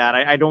like that.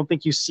 I don't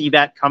think you see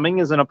that coming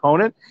as an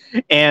opponent.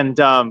 And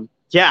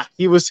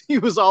he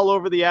was all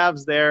over the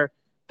Avs there.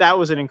 That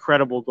was an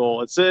incredible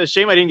goal. It's a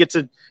shame I didn't get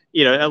to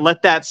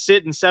let that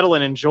sit and settle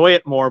and enjoy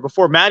it more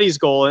before Matty's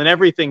goal, and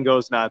everything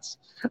goes nuts.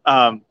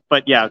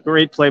 But yeah,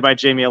 great play by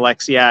Jamie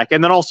Alexiak,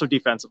 and then also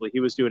defensively, he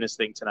was doing his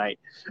thing tonight.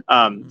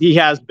 He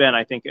has been,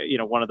 I think,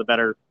 one of the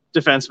better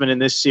defensemen in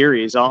this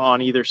series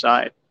on either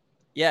side.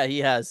 Yeah, he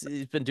has.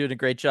 He's been doing a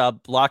great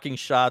job blocking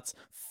shots.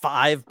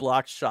 5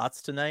 blocked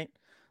shots tonight.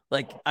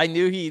 Like, I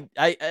knew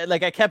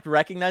I kept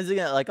recognizing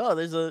it, like, oh,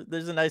 there's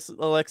a nice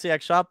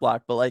Alexiak shot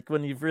block, but like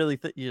when you've really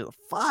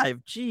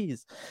 5,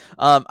 geez.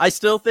 I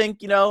still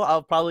think,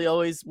 I'll probably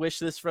always wish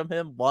this from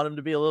him, want him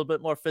to be a little bit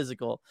more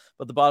physical,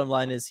 but the bottom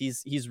line is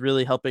he's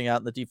really helping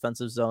out in the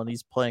defensive zone.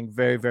 He's playing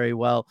very, very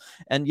well.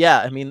 And yeah,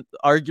 I mean,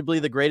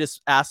 arguably the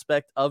greatest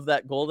aspect of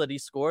that goal that he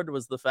scored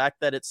was the fact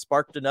that it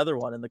sparked another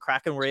one, and the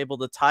Kraken were able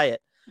to tie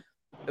it.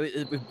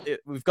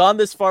 We've gone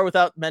this far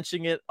without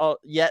mentioning it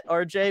yet,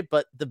 RJ,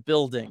 but the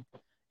building,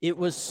 it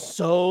was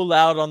so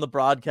loud on the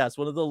broadcast.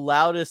 One of the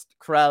loudest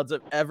crowds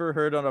I've ever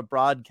heard on a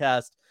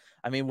broadcast.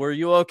 I mean, were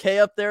you okay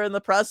up there in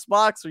the press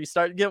box? Were you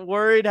starting to get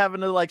worried,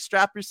 having to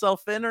strap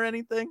yourself in or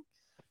anything?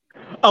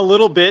 A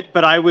little bit,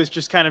 but I was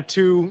just kind of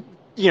too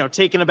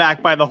taken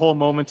aback by the whole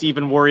moment to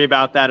even worry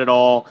about that at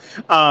all.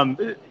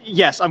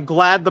 Yes, I'm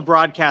glad the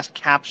broadcast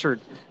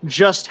captured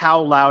just how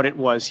loud it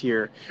was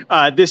here.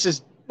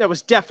 That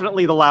was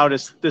definitely the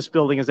loudest this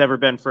building has ever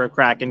been for a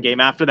Kraken game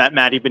after that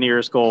Matty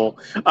Beniers goal.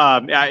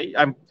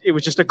 It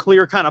was just a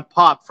clear kind of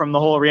pop from the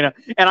whole arena.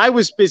 And I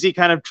was busy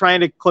kind of trying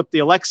to clip the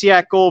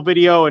Alexiak goal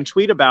video and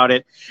tweet about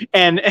it.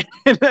 And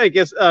I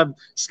guess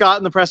Scott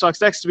in the press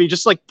box next to me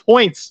just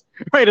points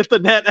right at the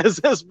net as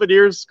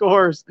Beniers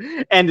scores.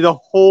 And the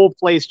whole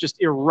place just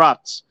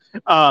erupts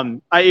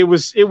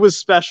It was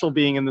special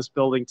being in this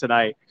building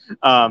tonight,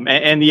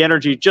 and the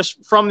energy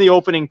just from the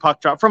opening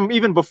puck drop, from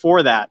even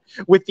before that,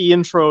 with the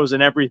intros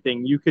and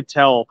everything, you could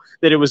tell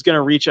that it was going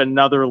to reach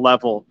another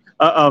level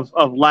of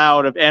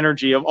loud, of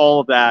energy, of all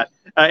of that,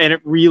 and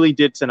it really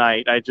did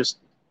tonight.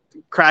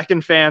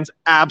 Kraken fans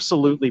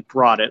absolutely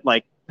brought it.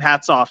 Like,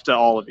 hats off to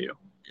all of you.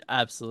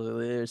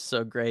 Absolutely. They're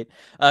so great.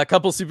 A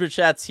couple super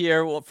chats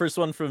here. Well, first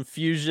one from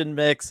Fusion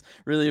Mix.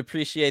 Really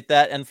appreciate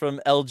that. And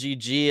from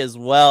LGG as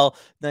well.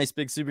 Nice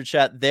big super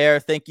chat there.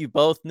 Thank you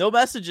both. No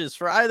messages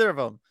for either of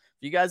them.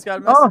 If you guys got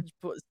a message,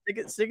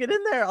 stick it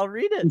in there. I'll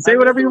read it. Say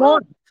whatever you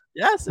want.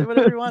 Yeah, say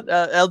whatever you want.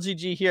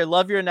 LGG here.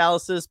 Love your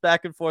analysis,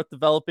 back and forth,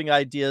 developing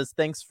ideas.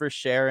 Thanks for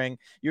sharing.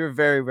 You're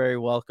very, very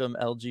welcome,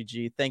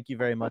 LGG. Thank you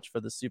very much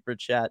for the super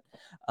chat.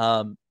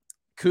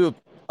 Coop,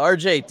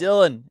 RJ,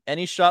 Dylan,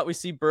 any shot we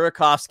see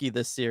Burakovsky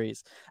this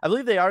series? I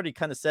believe they already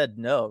kind of said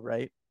no,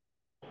 right?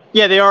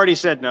 Yeah, they already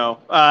said no.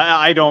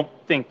 I don't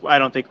think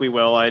we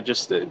will.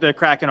 The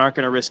Kraken aren't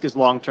going to risk his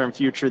long-term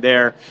future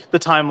there. The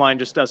timeline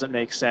just doesn't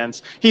make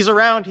sense. He's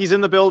around. He's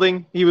in the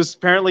building. He was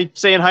apparently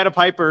saying hi to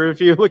Piper.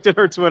 If you looked at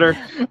her Twitter,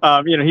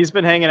 he's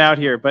been hanging out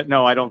here. But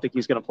no, I don't think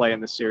he's going to play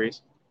in this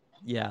series.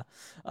 Yeah.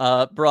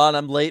 Braun,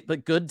 I'm late,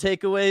 but good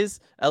takeaways.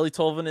 Eli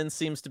Tolvanen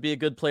seems to be a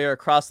good player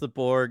across the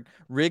board.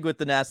 Rig with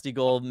the nasty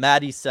goal.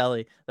 Maddie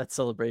Selly. That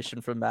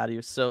celebration from Maddie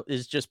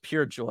is just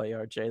pure joy,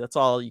 RJ. That's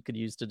all you could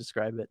use to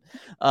describe it.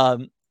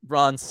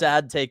 Braun,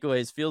 sad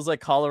takeaways. Feels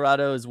like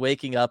Colorado is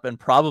waking up and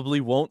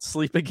probably won't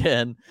sleep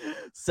again.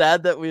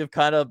 Sad that we have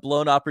kind of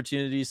blown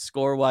opportunities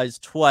score-wise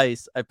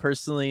twice. I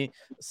personally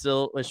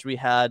still wish we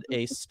had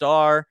a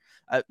star.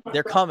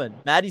 They're coming.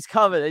 Maddie's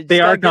coming.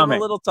 They are coming.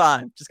 A little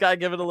time. Just gotta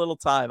give it a little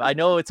time. I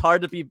know it's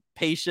hard to be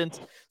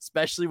patient,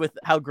 especially with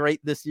how great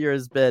this year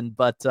has been,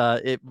 but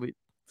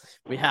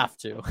we have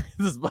to.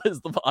 This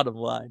is the bottom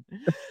line.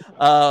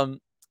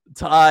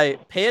 Ty,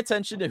 pay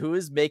attention to who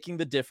is making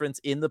the difference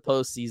in the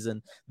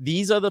postseason.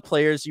 These are the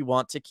players you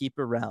want to keep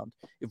around.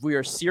 If we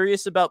are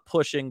serious about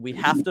pushing, we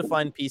have to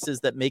find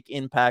pieces that make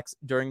impacts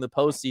during the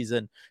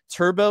postseason.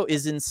 Turbo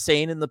is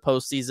insane in the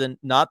postseason,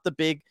 not the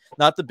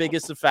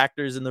biggest of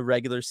factors in the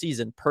regular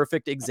season.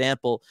 Perfect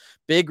example.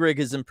 Big Rig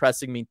is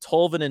impressing me.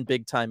 Tolvanen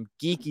big time.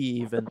 Geeky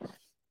even.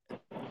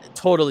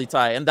 Totally,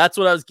 Ty. And that's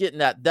what I was getting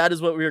at. That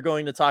is what we are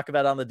going to talk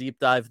about on the deep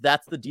dive.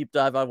 That's the deep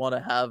dive I want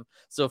to have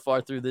so far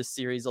through this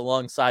series,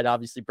 alongside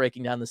obviously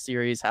breaking down the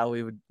series, how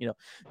we would,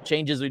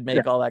 changes we'd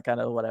make, all that kind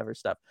of whatever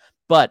stuff.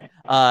 But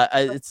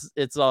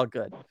it's all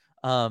good.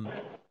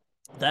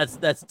 That's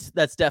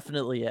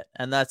definitely it.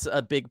 And that's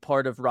a big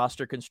part of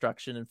roster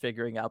construction and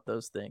figuring out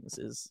those things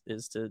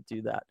is to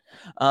do that.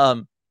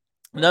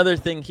 Another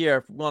thing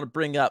here, we want to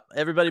bring up,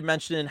 everybody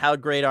mentioning how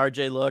great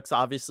RJ looks.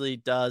 Obviously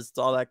does. It's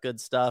all that good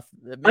stuff.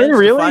 Are you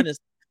really?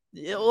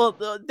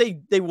 Well,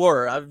 they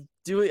were. I'm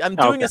doing a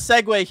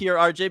segue here,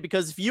 RJ,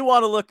 because if you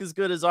want to look as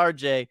good as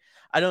RJ,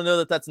 I don't know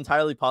that that's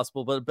entirely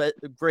possible, but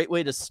a great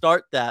way to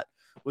start that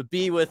would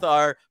be with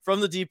our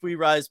From the Deep We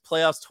Rise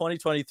Playoffs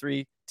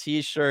 2023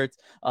 t-shirts.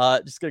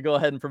 Just gonna go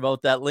ahead and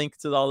promote that. Link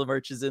to all the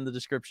merch is in the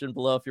description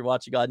below if you're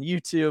watching on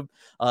YouTube.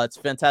 It's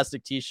a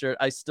fantastic t-shirt.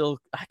 I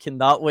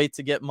cannot wait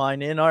to get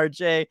mine in,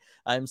 RJ.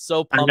 I'm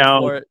so pumped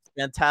for it. It's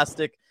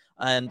fantastic.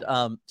 And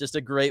just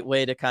a great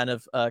way to kind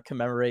of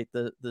commemorate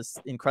this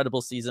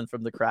incredible season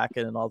from the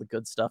Kraken and all the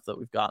good stuff that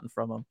we've gotten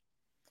from them.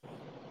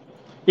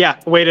 Yeah,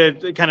 a way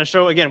to kind of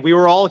show, again, we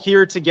were all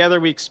here together.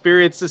 We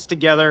experienced this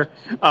together.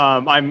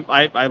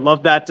 I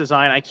love that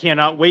design. I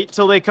cannot wait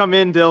till they come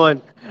in,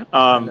 Dylan.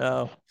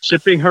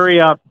 Shipping,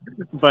 hurry up.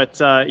 But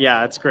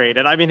yeah, it's great.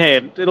 And I mean, hey,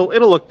 it'll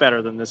look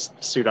better than this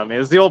suit on me.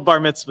 It's the old bar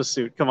mitzvah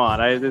suit. Come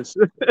on. I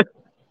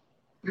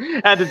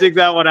had to dig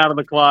that one out of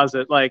the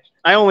closet. Like,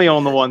 I only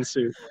own the one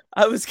suit.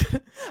 I was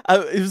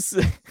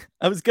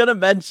gonna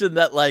mention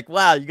that, like,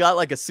 wow, you got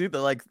like a suit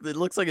that like it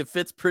looks like it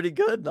fits pretty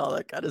good and all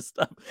that kind of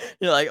stuff.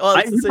 You're like, oh,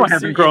 it's the same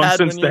suit you had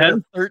when you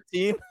were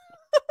 13.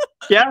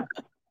 Yeah,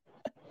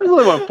 this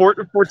was what,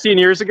 14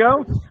 years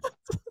ago.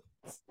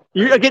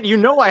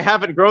 I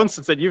haven't grown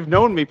since then. You've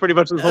known me pretty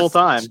much this whole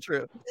time. That's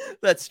true.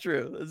 That's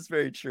true. That's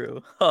very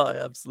true. Oh, I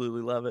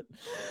absolutely love it.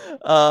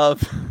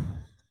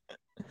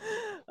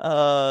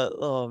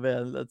 Oh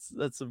man, that's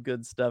some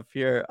good stuff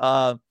here.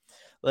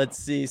 Let's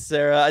see,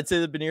 Sarah. I'd say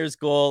the Beniers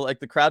goal,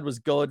 like the crowd was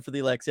going for the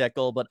Alexiak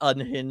goal, but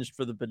unhinged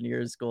for the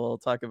Beniers goal.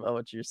 Talk about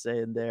what you're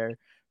saying there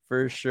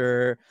for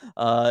sure.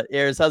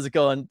 Ayers, how's it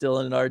going?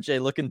 Dylan and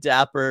RJ looking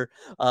dapper.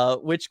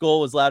 Which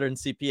goal was louder in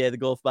CPA? The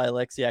goal by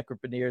Alexiak or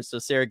Beniers? So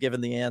Sarah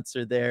giving the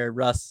answer there.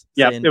 Russ,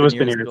 yeah, it was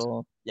Beniers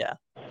goal. Yeah,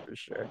 for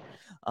sure.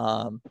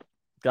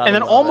 And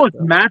then almost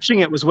matching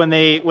it was when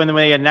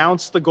they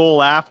announced the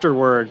goal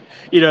afterward.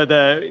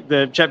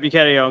 The Chet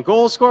Buchanan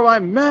goal scored by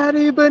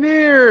Matty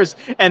Beniers,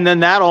 and then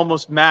that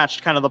almost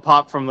matched kind of the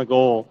pop from the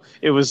goal.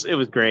 It was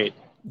great.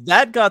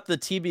 That got the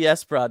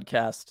TBS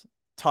broadcast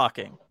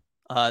talking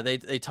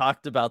They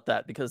talked about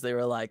that because they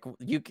were like,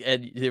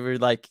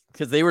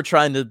 because they were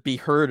trying to be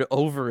heard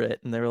over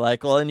it, and they were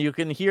like, well, and you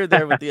can hear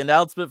there with the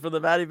announcement for the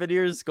Matty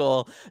Beniers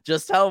goal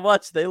just how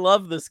much they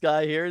love this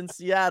guy here in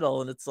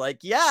Seattle, and it's like,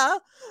 yeah,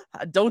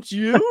 don't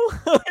you?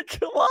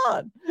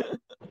 Come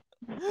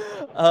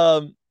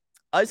on.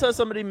 I saw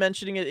somebody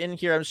mentioning it in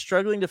here. I'm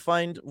struggling to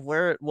find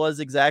where it was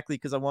exactly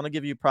because I want to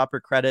give you proper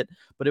credit,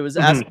 but it was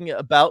asking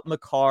about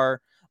Makar.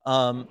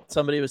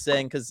 Somebody was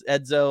saying, because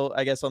Edzo,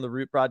 I guess on the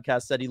Root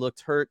broadcast, said he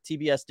looked hurt.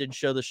 TBS did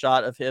show the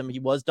shot of him. He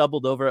was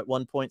doubled over at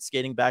one point,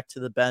 skating back to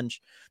the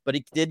bench, but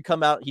he did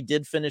come out. He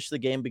did finish the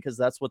game because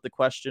that's what the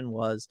question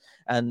was.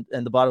 And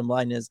the bottom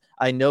line is,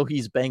 I know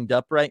he's banged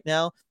up right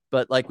now,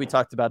 but like we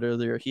talked about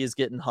earlier, he is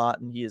getting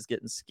hot and he is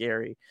getting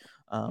scary.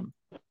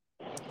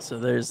 So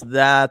there's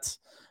that.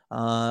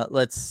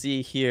 Let's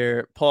see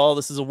here. Paul,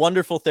 this is a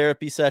wonderful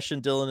therapy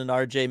session. Dylan and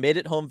RJ made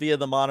it home via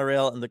the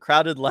monorail and the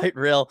crowded light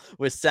rail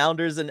with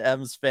Sounders and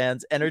M's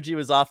fans. Energy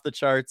was off the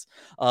charts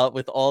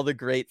with all the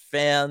great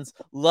fans.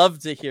 Love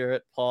to hear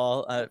it,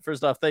 Paul.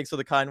 First off, thanks for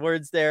the kind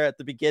words there at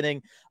the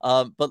beginning,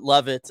 but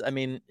love it. I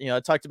mean, I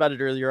talked about it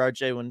earlier,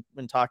 RJ,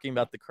 when talking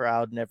about the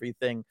crowd and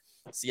everything.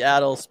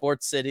 Seattle,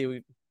 Sports City,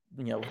 we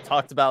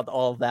talked about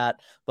all of that,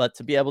 but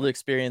to be able to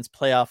experience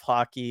playoff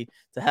hockey,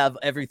 to have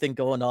everything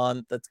going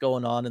on that's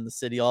going on in the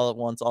city all at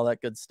once, all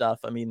that good stuff.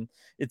 I mean,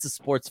 it's a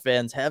sports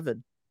fan's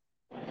heaven.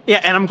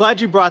 Yeah, and I'm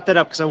glad you brought that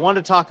up because I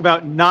wanted to talk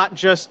about not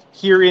just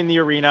here in the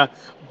arena,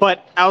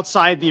 but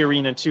outside the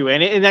arena too.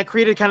 And that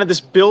created kind of this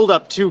build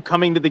up to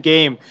coming to the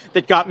game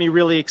that got me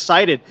really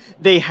excited.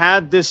 They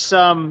had this,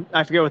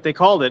 I forget what they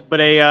called it, but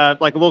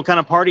like a little kind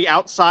of party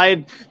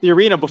outside the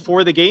arena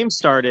before the game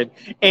started.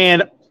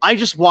 And I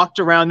just walked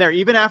around there.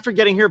 Even after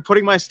getting here,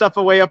 putting my stuff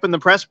away up in the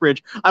press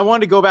bridge, I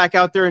wanted to go back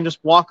out there and just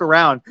walk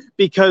around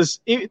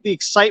because the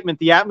excitement,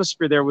 the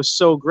atmosphere there was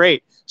so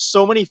great.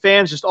 So many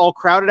fans just all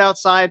crowded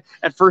outside.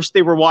 At first,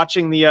 they were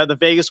watching the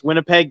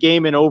Vegas-Winnipeg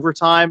game in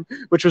overtime,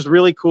 which was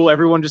really cool.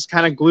 Everyone just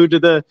kind of glued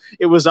to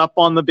it was up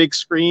on the big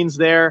screens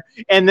there.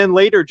 And then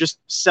later, just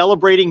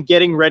celebrating,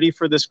 getting ready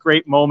for this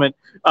great moment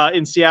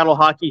in Seattle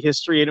hockey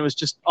history. And it was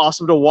just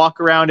awesome to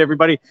walk around.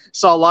 Everybody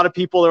saw a lot of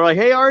people. They're like,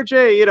 hey,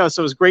 RJ,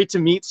 so it was great to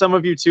meet some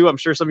of you too. I'm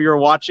sure some of you are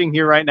watching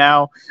here right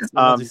now.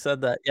 You said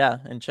that, yeah,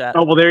 in chat.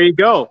 Oh, well, there you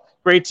go.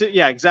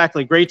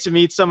 Exactly. Great to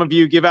meet some of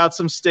you, give out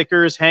some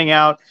stickers, hang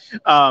out.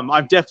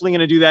 I'm definitely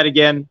going to do that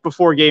again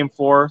before Game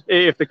 4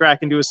 if the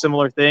Kraken do a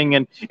similar thing.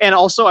 And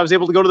also I was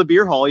able to go to the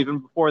beer hall even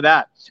before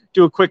that,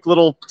 do a quick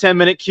little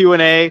 10-minute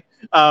Q&A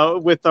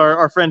with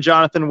our friend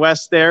Jonathan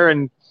West there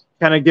and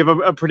kind of give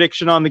a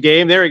prediction on the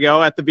game. There we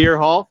go, at the beer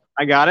hall.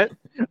 I got it.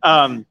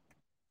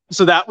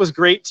 So that was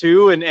great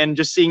too. And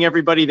just seeing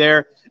everybody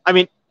there. I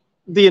mean,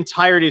 the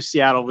entirety of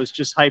Seattle was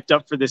just hyped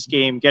up for this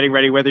game, getting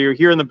ready, whether you're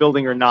here in the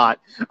building or not.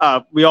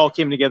 We all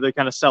came together to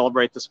kind of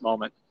celebrate this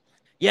moment.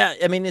 Yeah,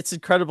 I mean, it's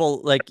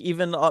incredible. Like,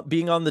 even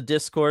being on the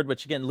Discord,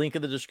 which, again, link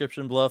in the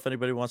description below if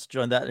anybody wants to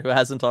join that who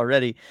hasn't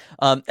already.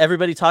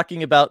 Everybody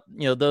talking about,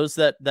 those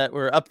that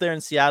were up there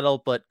in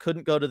Seattle but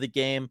couldn't go to the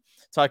game,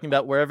 talking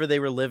about wherever they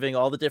were living,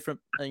 all the different,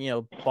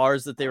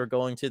 bars that they were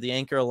going to, the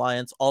Anchor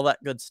Alliance, all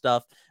that good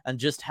stuff, and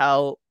just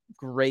how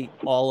great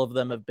all of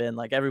them have been.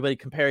 Like, everybody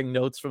comparing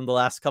notes from the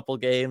last couple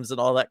games and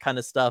all that kind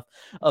of stuff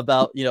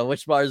about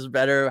which bars are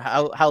better,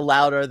 how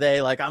loud are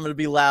they, like, I'm gonna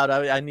be loud,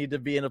 I need to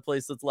be in a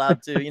place that's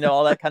loud too,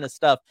 all that kind of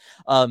stuff.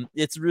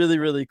 It's really,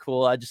 really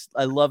cool.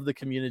 I love the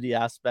community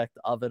aspect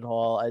of it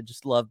all. I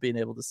just love being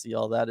able to see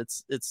all that.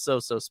 It's so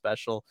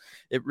special.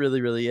 It really,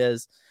 really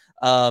is.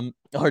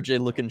 RJ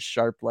looking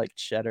sharp like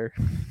cheddar.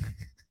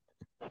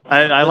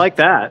 I like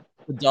that.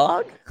 The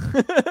dog.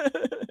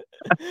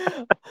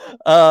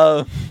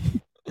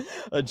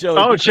 Joey.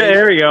 Oh,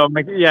 there we go.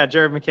 Yeah,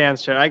 Jared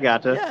McCann's chair. I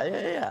got it.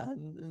 Yeah.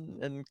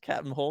 And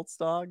Captain Holt's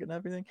dog and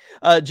everything.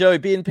 Joey,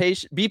 be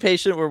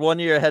patient. We're 1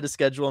 year ahead of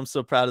schedule. I'm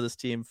so proud of this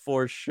team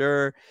for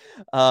sure.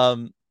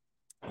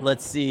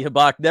 Let's see.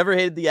 Habak, never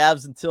hated the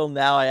Avs until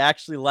now. I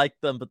actually like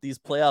them, but these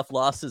playoff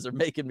losses are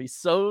making me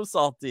so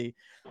salty.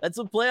 That's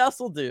what playoffs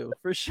will do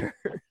for sure.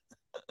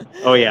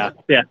 Oh yeah.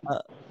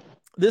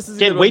 This is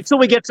Can't wait till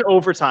we get to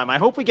overtime. I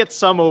hope we get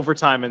some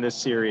overtime in this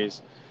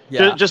series.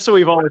 Yeah. Just so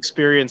we've all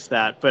experienced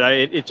that, but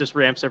it just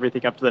ramps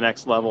everything up to the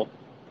next level.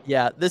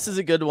 Yeah, this is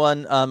a good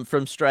one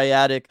from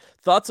Striatic.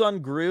 Thoughts on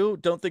Grew?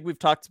 Don't think we've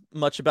talked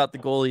much about the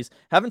goalies.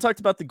 Haven't talked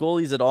about the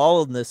goalies at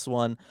all in this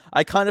one.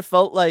 I kind of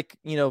felt like,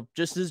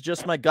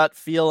 just my gut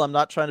feel. I'm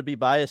not trying to be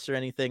biased or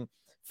anything.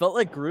 Felt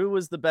like Grew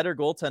was the better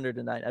goaltender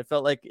tonight. I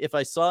felt like if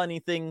I saw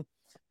anything,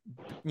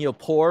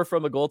 poor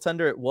from a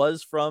goaltender, it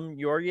was from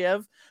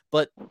Georgiev.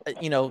 But,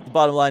 the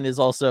bottom line is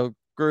also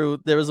Grew.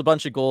 There was a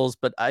bunch of goals,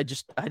 but I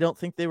don't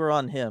think they were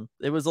on him.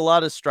 It was a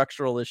lot of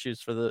structural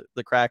issues for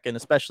the Kraken,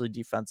 especially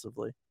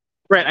defensively.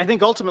 Right. I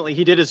think ultimately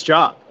he did his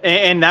job,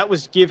 and that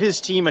was give his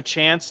team a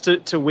chance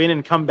to win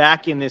and come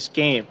back in this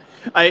game.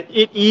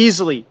 It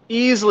easily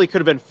could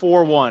have been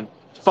 4-1,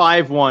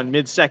 5-1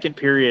 mid-second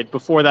period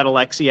before that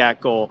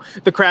Alexiak goal.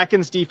 The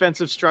Kraken's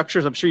defensive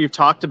structures, I'm sure you've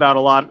talked about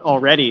a lot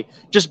already,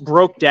 just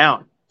broke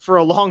down for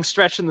a long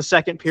stretch in the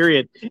second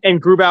period,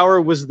 and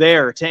Grubauer was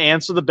there to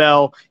answer the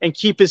bell and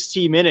keep his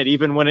team in it,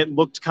 even when it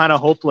looked kind of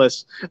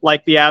hopeless,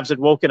 like the Avs had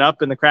woken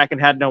up and the Kraken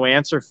had no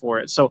answer for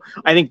it. So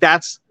I think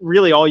that's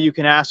really all you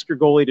can ask your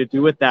goalie to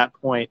do at that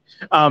point.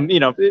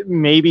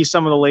 Maybe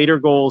some of the later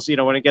goals,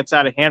 when it gets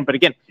out of hand, but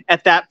again,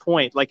 at that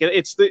point, like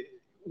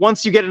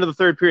once you get into the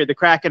third period, the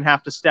Kraken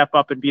have to step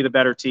up and be the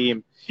better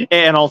team.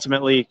 And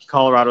ultimately,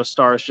 Colorado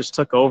Stars just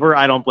took over.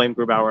 I don't blame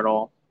Grubauer at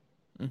all.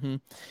 Mm-hmm.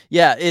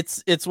 Yeah,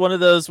 it's one of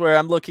those where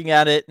I'm looking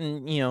at it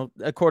and,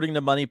 according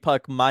to Money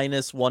Puck,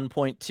 minus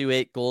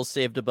 1.28 goals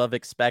saved above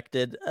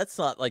expected. That's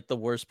not like the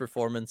worst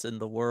performance in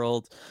the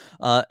world,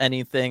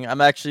 anything.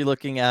 I'm actually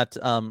looking at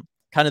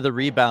kind of the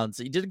rebounds.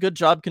 He did a good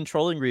job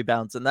controlling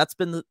rebounds, and that's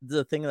been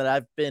the thing that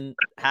I've been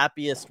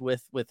happiest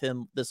with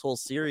him this whole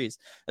series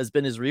has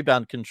been his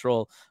rebound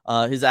control.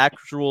 His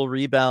actual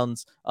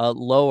rebounds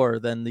lower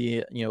than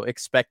the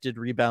expected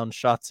rebound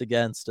shots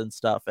against and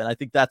stuff, and I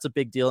think that's a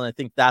big deal. And I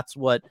think that's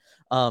what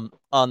on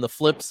the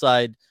flip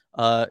side,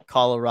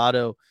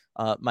 Colorado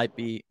might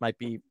be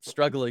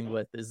struggling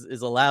with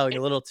is allowing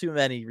a little too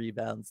many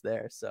rebounds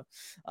there. So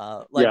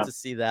to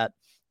see that.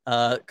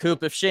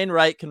 Coop, if Shane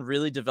Wright can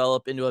really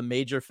develop into a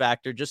major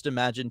factor, just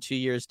imagine 2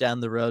 years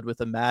down the road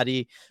with a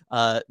Matty,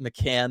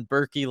 McCann,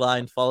 Berkey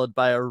line, followed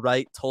by a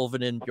Wright,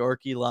 Tolvanen,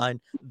 Bjorky line,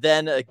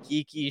 then a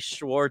Geeky,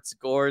 Schwartz,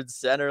 Gord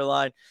center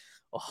line.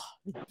 Oh,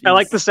 I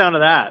like the sound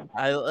of that.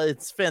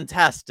 It's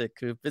fantastic,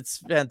 Coop. It's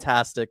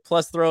fantastic.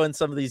 Plus, throw in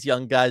some of these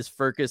young guys: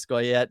 Furcus,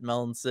 Goyette,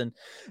 Melanson,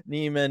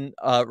 Neiman,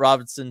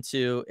 Robinson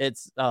too.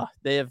 It's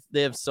they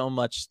have so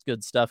much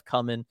good stuff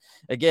coming.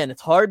 Again,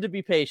 it's hard to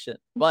be patient,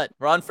 but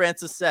Ron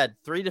Francis said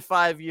 3 to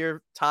 5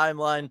 year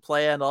timeline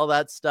plan, all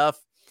that stuff.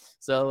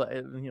 So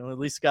at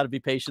least got to be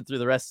patient through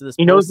the rest of this.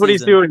 He knows what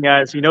he's doing,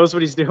 guys. He knows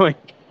what he's doing.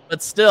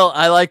 But still,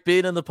 I like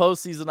being in the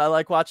postseason. I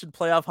like watching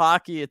playoff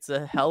hockey. It's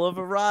a hell of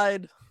a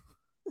ride.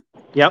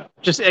 Yep.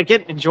 Just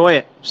again, enjoy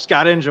it. Just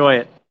got to enjoy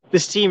it.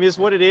 This team is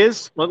what it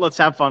is. Let's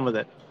have fun with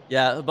it.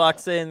 Yeah. The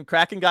box saying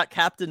Kraken got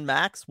Captain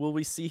Max. Will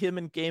we see him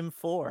in Game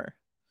 4?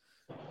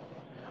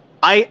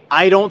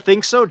 I don't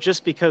think so,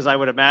 just because I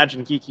would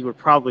imagine Geeky would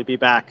probably be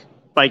back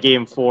by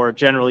Game 4.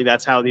 Generally,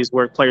 that's how these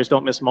work. Players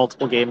don't miss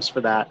multiple games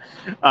for that.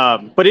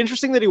 But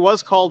interesting that he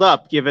was called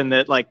up, given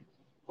that,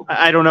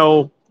 I don't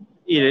know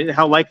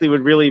how likely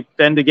would really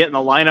been to get in the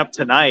lineup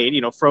tonight.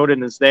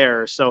 Froden is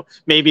there. So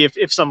maybe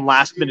if some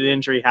last minute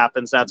injury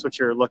happens, that's what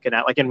you're looking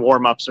at, like in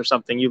warm-ups or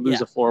something, you lose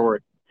a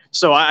forward.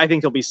 So I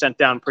think he'll be sent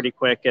down pretty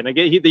quick. And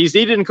again, he's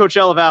needed in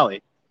Coachella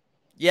Valley.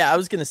 Yeah, I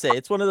was going to say,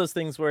 it's one of those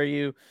things where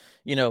you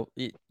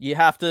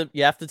have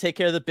to take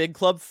care of the big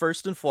club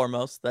first and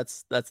foremost.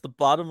 That's the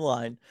bottom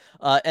line.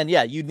 And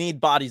yeah, you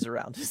need bodies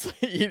around.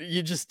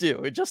 you just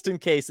do, just in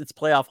case. It's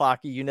playoff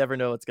hockey. You never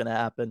know what's going to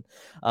happen.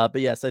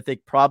 But yes, I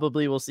think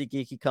probably we'll see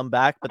Geeky come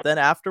back. But then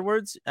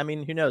afterwards, I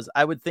mean, who knows?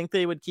 I would think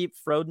they would keep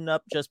Froden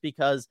up just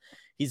because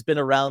he's been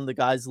around the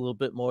guys a little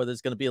bit more.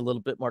 There's going to be a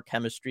little bit more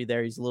chemistry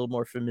there. He's a little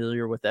more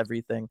familiar with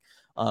everything.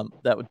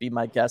 That would be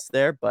my guess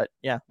there. But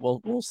yeah,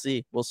 we'll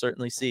see. We'll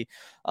certainly see.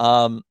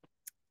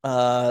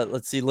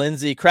 Let's see,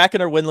 Lindsay.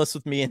 Kraken are winless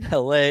with me in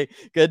LA.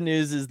 Good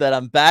news is that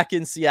I'm back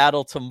in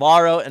Seattle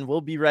tomorrow and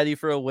we'll be ready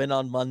for a win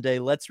on Monday.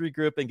 Let's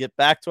regroup and get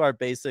back to our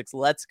basics.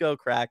 Let's go,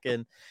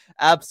 Kraken.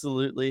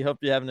 Absolutely. Hope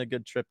you're having a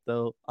good trip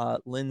though,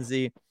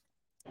 Lindsay.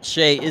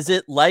 Shay, is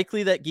it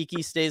likely that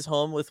Geeky stays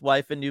home with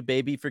wife and new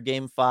baby for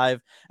Game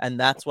 5 and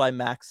that's why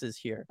Max is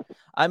here?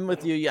 I'm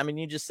with you. I mean,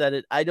 you just said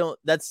it.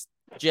 That's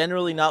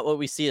generally not what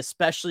we see,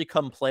 especially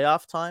come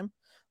playoff time.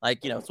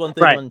 It's one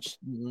thing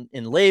when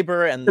in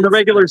labor and in the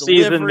regular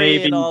season,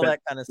 maybe, and all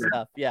that kind of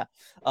stuff. Yeah.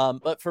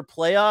 But for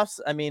playoffs,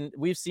 I mean,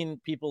 we've seen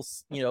people,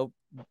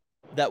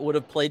 that would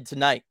have played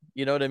tonight.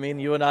 You know what I mean?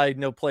 You and I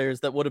know players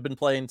that would have been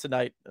playing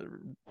tonight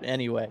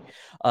anyway.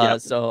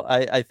 So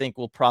I think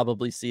we'll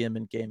probably see him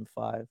in Game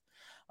 5.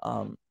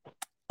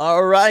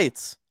 All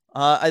right.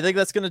 I think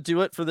that's going to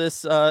do it for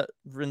this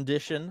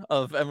rendition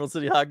of Emerald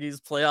City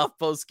Hockey's playoff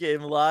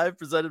postgame live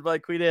presented by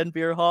Queen Anne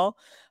Beer Hall.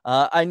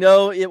 I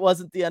know it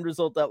wasn't the end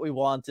result that we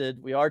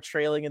wanted. We are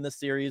trailing in the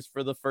series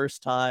for the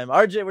first time.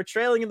 RJ, we're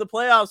trailing in the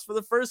playoffs for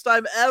the first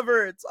time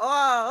ever. It's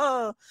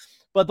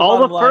but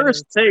all the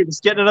firsts, hey,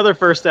 just getting another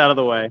first out of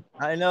the way.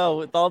 I know,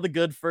 with all the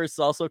good firsts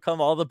also come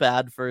all the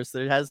bad firsts.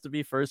 There has to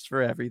be first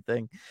for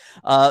everything.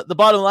 The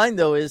bottom line,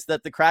 though, is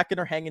that the Kraken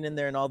are hanging in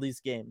there in all these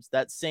games.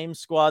 That same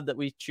squad that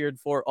we cheered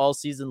for all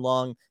season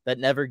long, that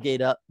never gave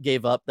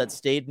up, that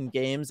stayed in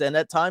games, and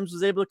at times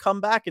was able to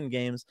come back in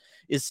games,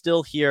 is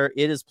still here.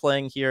 It is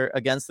playing here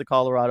against the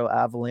Colorado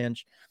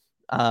Avalanche.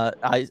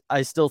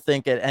 I still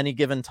think at any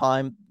given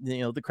time,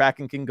 the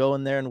Kraken can go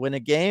in there and win a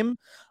game.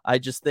 I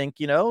just think,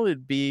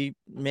 it'd be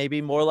maybe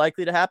more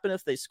likely to happen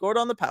if they scored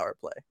on the power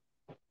play.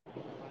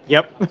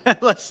 Yep.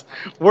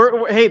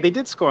 Hey, they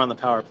did score on the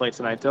power play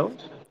tonight, though.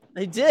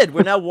 They did.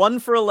 We're now 1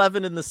 for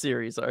 11 in the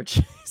series,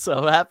 Archie.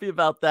 So happy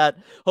about that.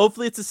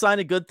 Hopefully, it's a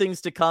sign of good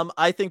things to come.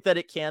 I think that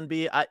it can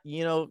be.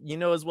 You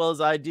know as well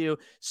as I do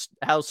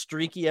how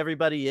streaky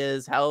everybody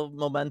is, how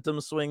momentum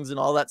swings and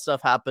all that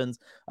stuff happens.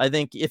 I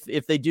think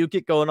if they do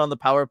get going on the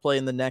power play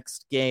in the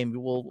next game,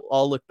 we'll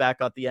all look back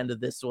at the end of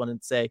this one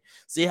and say,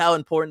 see how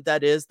important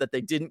that is, that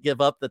they didn't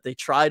give up, that they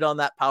tried on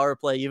that power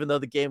play, even though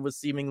the game was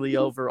seemingly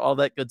over, all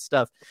that good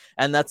stuff.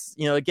 And that's,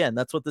 again,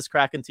 that's what this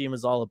Kraken team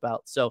is all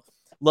about. So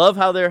love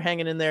how they're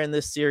hanging in there in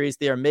this series.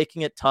 They are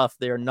making it tough.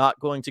 They are not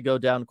going to go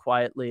down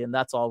quietly, and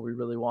that's all we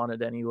really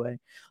wanted anyway.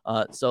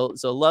 So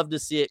love to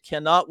see it.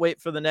 Cannot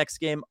wait for the next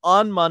game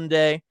on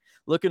Monday.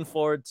 Looking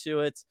forward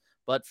to it.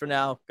 But for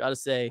now, gotta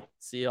say,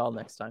 see you all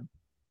next time.